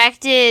 She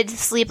directed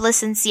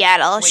Sleepless in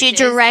Seattle. Which She is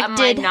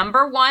directed... my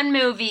number one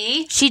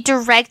movie. She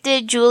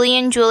directed Julie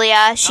and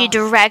Julia. She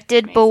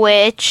directed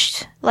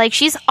Bewitched. Like,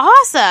 she's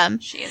awesome.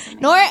 She is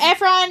amazing. Nora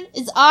Ephron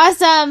is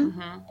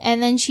awesome.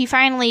 And then she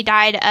finally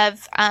died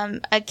of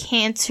a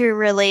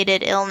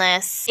cancer-related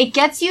illness. It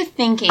gets you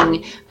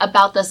thinking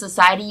about the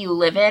society you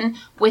live in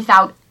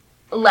without,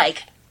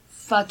 like,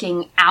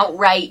 fucking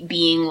outright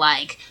being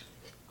like...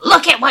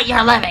 Look at what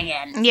you're living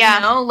in. Yeah.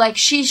 You know? Like,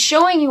 she's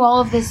showing you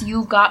all of this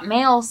You've Got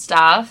Mail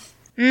stuff.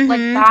 Like,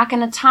 back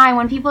in a time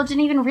when people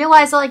didn't even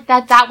realize, like,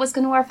 that was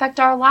going to affect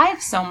our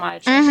lives so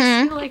much. I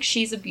just feel like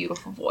she's a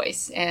beautiful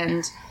voice.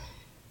 And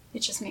it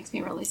just makes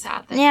me really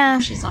sad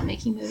that she's not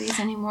making movies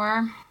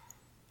anymore.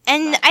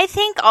 And I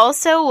think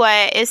also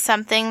what is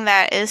something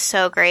that is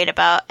so great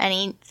about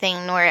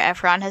anything Nora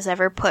Ephron has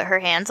ever put her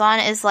hands on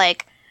is,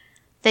 like,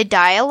 the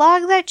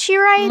dialogue that she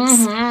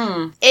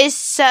writes is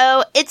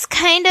so... It's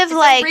kind of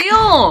like...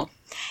 Real!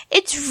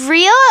 It's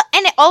real,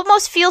 and it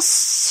almost feels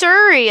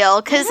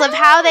surreal because of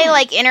how they,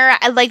 like,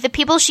 interact... Like, the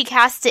people she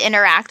casts to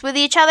interact with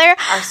each other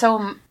Are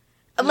so...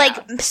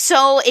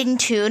 so in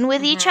tune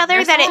with each other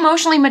They're that so it...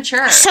 emotionally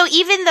mature. So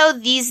even though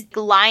these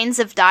lines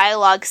of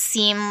dialogue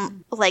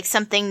seem like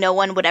something no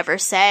one would ever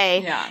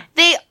say, Yeah.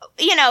 they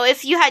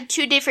if you had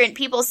two different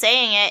people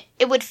saying it,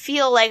 it would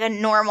feel like a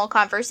normal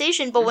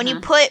conversation. But when you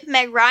put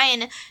Meg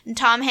Ryan and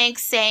Tom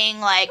Hanks saying,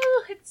 like,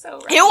 Oh, it's so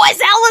right. it was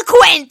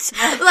eloquent!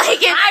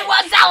 I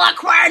was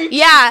eloquent!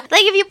 Yeah.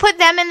 Like, if you put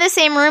them in the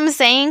same room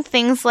saying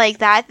things like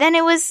that, then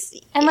it was...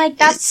 And, like,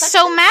 that's it's such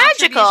so an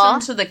magical. attribution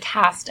to the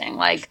casting.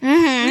 Like,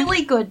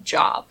 really good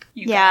job,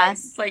 you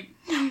guys. Like,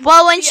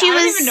 Well, when she I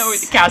was... don't even know who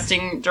the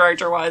casting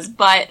director was,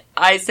 but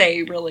I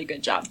say really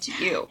good job to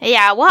you.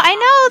 Yeah, well, I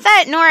know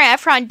that Nora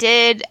Ephron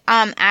did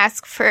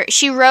ask for...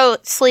 She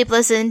wrote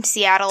Sleepless in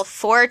Seattle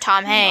for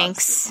Tom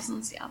Hanks. Sleepless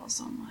in Seattle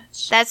so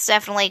much. That's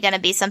definitely going to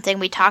be something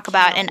we talk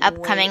about in Can't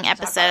upcoming wait to talk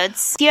about it.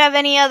 episodes. Do you have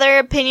any other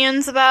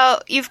opinions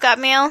about You've Got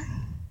Mail?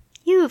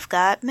 You've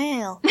Got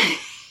Mail.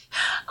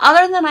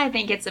 Other than I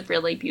think it's a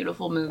really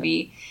beautiful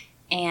movie,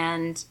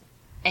 and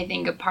I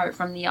think apart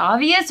from the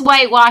obvious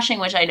whitewashing,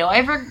 which I know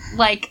I've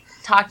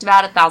talked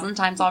about 1,000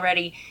 times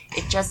already,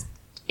 it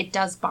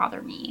does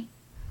bother me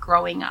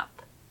growing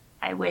up.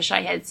 I wish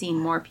I had seen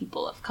more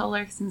people of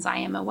color since I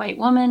am a white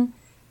woman.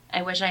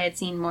 I wish I had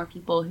seen more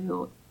people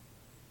who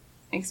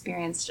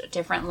experienced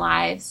different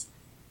lives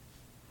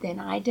than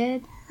I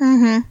did.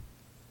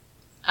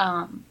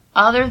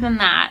 Other than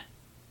that,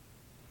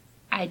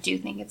 I do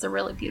think it's a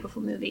really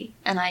beautiful movie.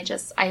 And I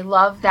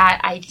love that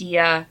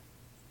idea,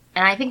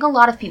 and I think a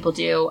lot of people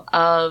do,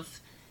 of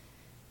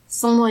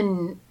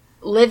someone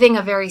living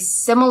a very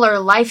similar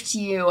life to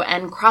you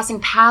and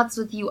crossing paths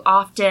with you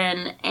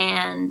often,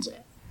 and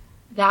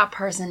that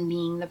person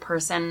being the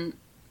person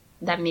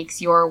that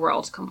makes your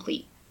world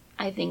complete.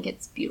 I think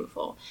it's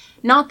beautiful.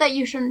 Not that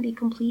you shouldn't be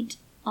complete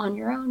on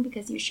your own,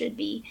 because you should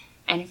be.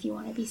 And if you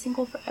want to be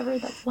single forever,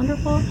 that's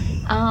wonderful.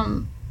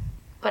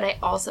 But I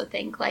also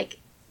think, like,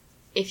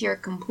 if you're a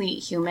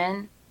complete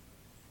human,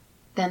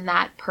 then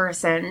that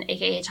person,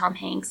 aka Tom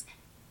Hanks,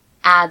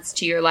 adds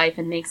to your life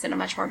and makes it a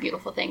much more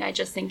beautiful thing. I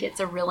just think it's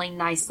a really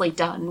nicely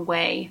done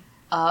way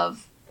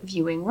of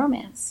viewing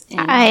romance in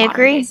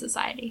modern-day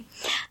society.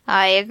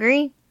 I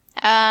agree.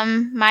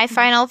 My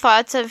final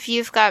thoughts of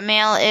You've Got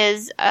Mail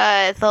is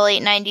the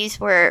late 90s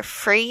were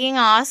freaking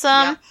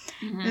awesome.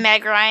 Yep.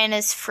 Meg Ryan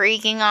is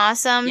freaking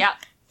awesome. Yep.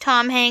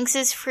 Tom Hanks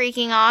is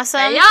freaking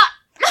awesome. Yeah.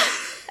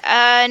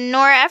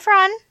 Nora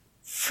Ephron,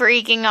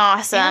 freaking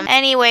awesome.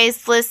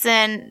 Anyways,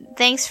 listen,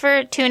 thanks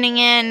for tuning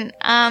in.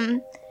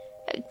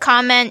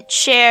 Comment,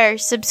 share,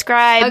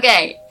 subscribe.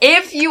 Okay,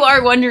 if you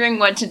are wondering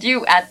what to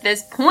do at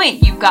this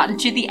point, you've gotten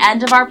to the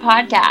end of our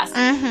podcast.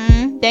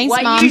 Thanks,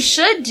 what Mom. you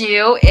should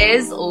do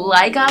is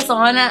like us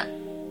on,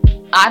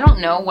 I don't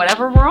know,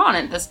 whatever we're on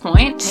at this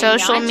point.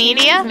 Social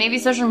media? Maybe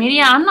social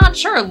media. I'm not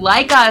sure.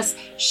 Like us,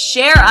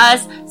 share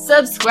us,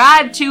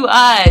 subscribe to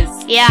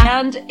us. Yeah.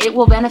 And it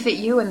will benefit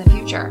you in the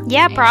future.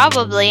 Yeah,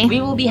 probably.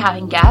 We will be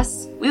having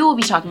guests. We will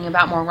be talking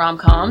about more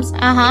rom-coms.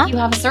 Uh-huh. If you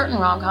have a certain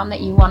rom-com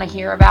that you want to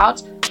hear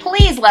about,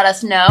 please let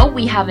us know.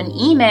 We have an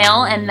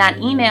email, and that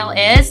email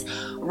is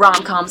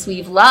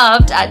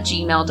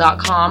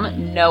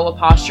romcomswe'veloved@gmail.com. No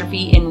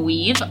apostrophe in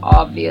weave,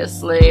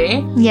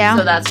 obviously. Yeah.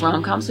 So that's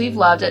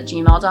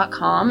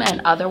romcomswe'veloved@gmail.com.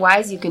 And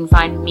otherwise, you can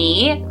find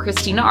me,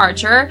 Christina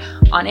Archer,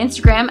 on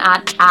Instagram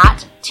at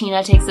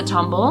Tina Takes a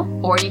Tumble.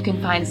 Or you can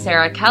find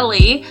Sarah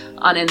Kelly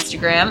on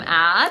Instagram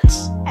at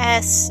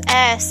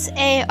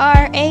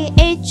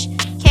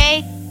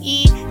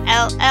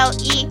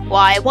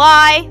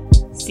SSARAHKELLEYY.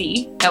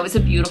 See, that was a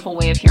beautiful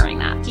way of hearing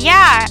that.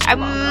 Yeah,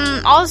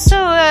 I'm also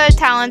a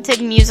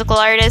talented musical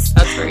artist.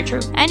 That's very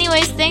true.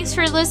 Anyways, thanks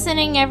for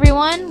listening,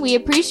 everyone. We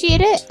appreciate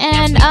it,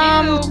 and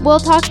Yes, we do. we'll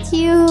talk to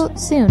you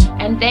soon.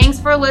 And thanks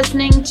for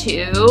listening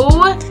to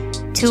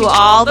To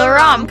all the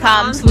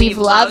rom-coms we've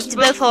loved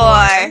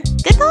before.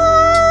 Goodbye!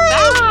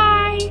 Bye!